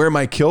out and wear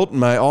my kilt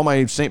and all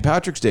my St.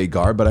 Patrick's Day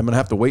garb, but I'm going to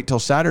have to wait till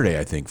Saturday,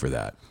 I think, for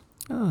that.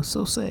 Oh,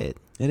 so sad.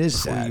 It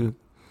is sad.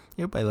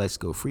 Everybody likes to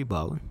go free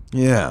balling.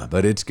 Yeah,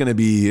 but it's gonna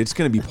be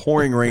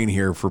pouring rain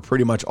here for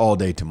pretty much all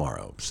day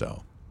tomorrow.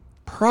 So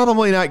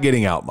probably not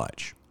getting out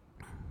much.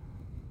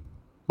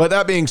 But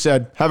that being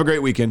said, have a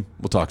great weekend.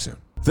 We'll talk soon.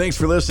 Thanks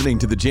for listening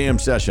to the Jam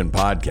Session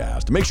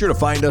podcast. Make sure to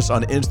find us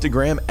on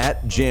Instagram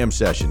at Jam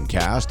Session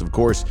Cast. Of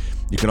course,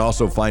 you can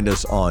also find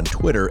us on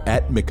Twitter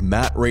at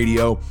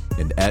McMattRadio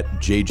and at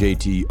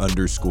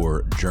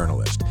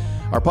JJT_journalist.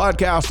 Our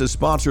podcast is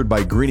sponsored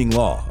by Greening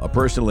Law, a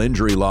personal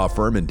injury law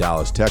firm in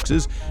Dallas,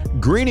 Texas.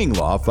 Greening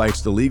Law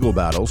fights the legal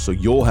battle so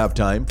you'll have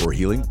time for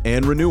healing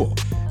and renewal.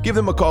 Give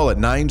them a call at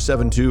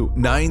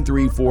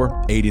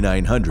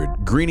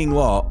 972-934-8900. Greening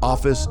Law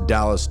Office,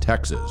 Dallas,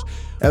 Texas.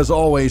 As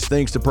always,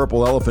 thanks to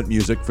Purple Elephant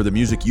Music for the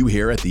music you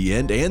hear at the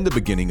end and the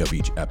beginning of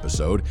each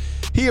episode.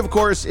 He, of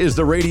course, is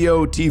the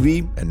radio,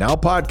 TV, and now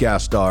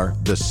podcast star,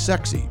 the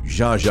sexy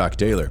Jean-Jacques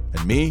Taylor.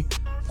 And me,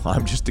 well,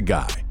 I'm just a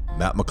guy,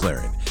 Matt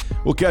McLaren.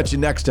 We'll catch you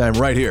next time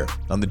right here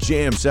on the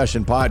Jam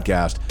Session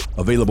podcast,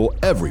 available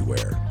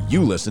everywhere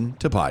you listen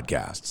to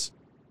podcasts.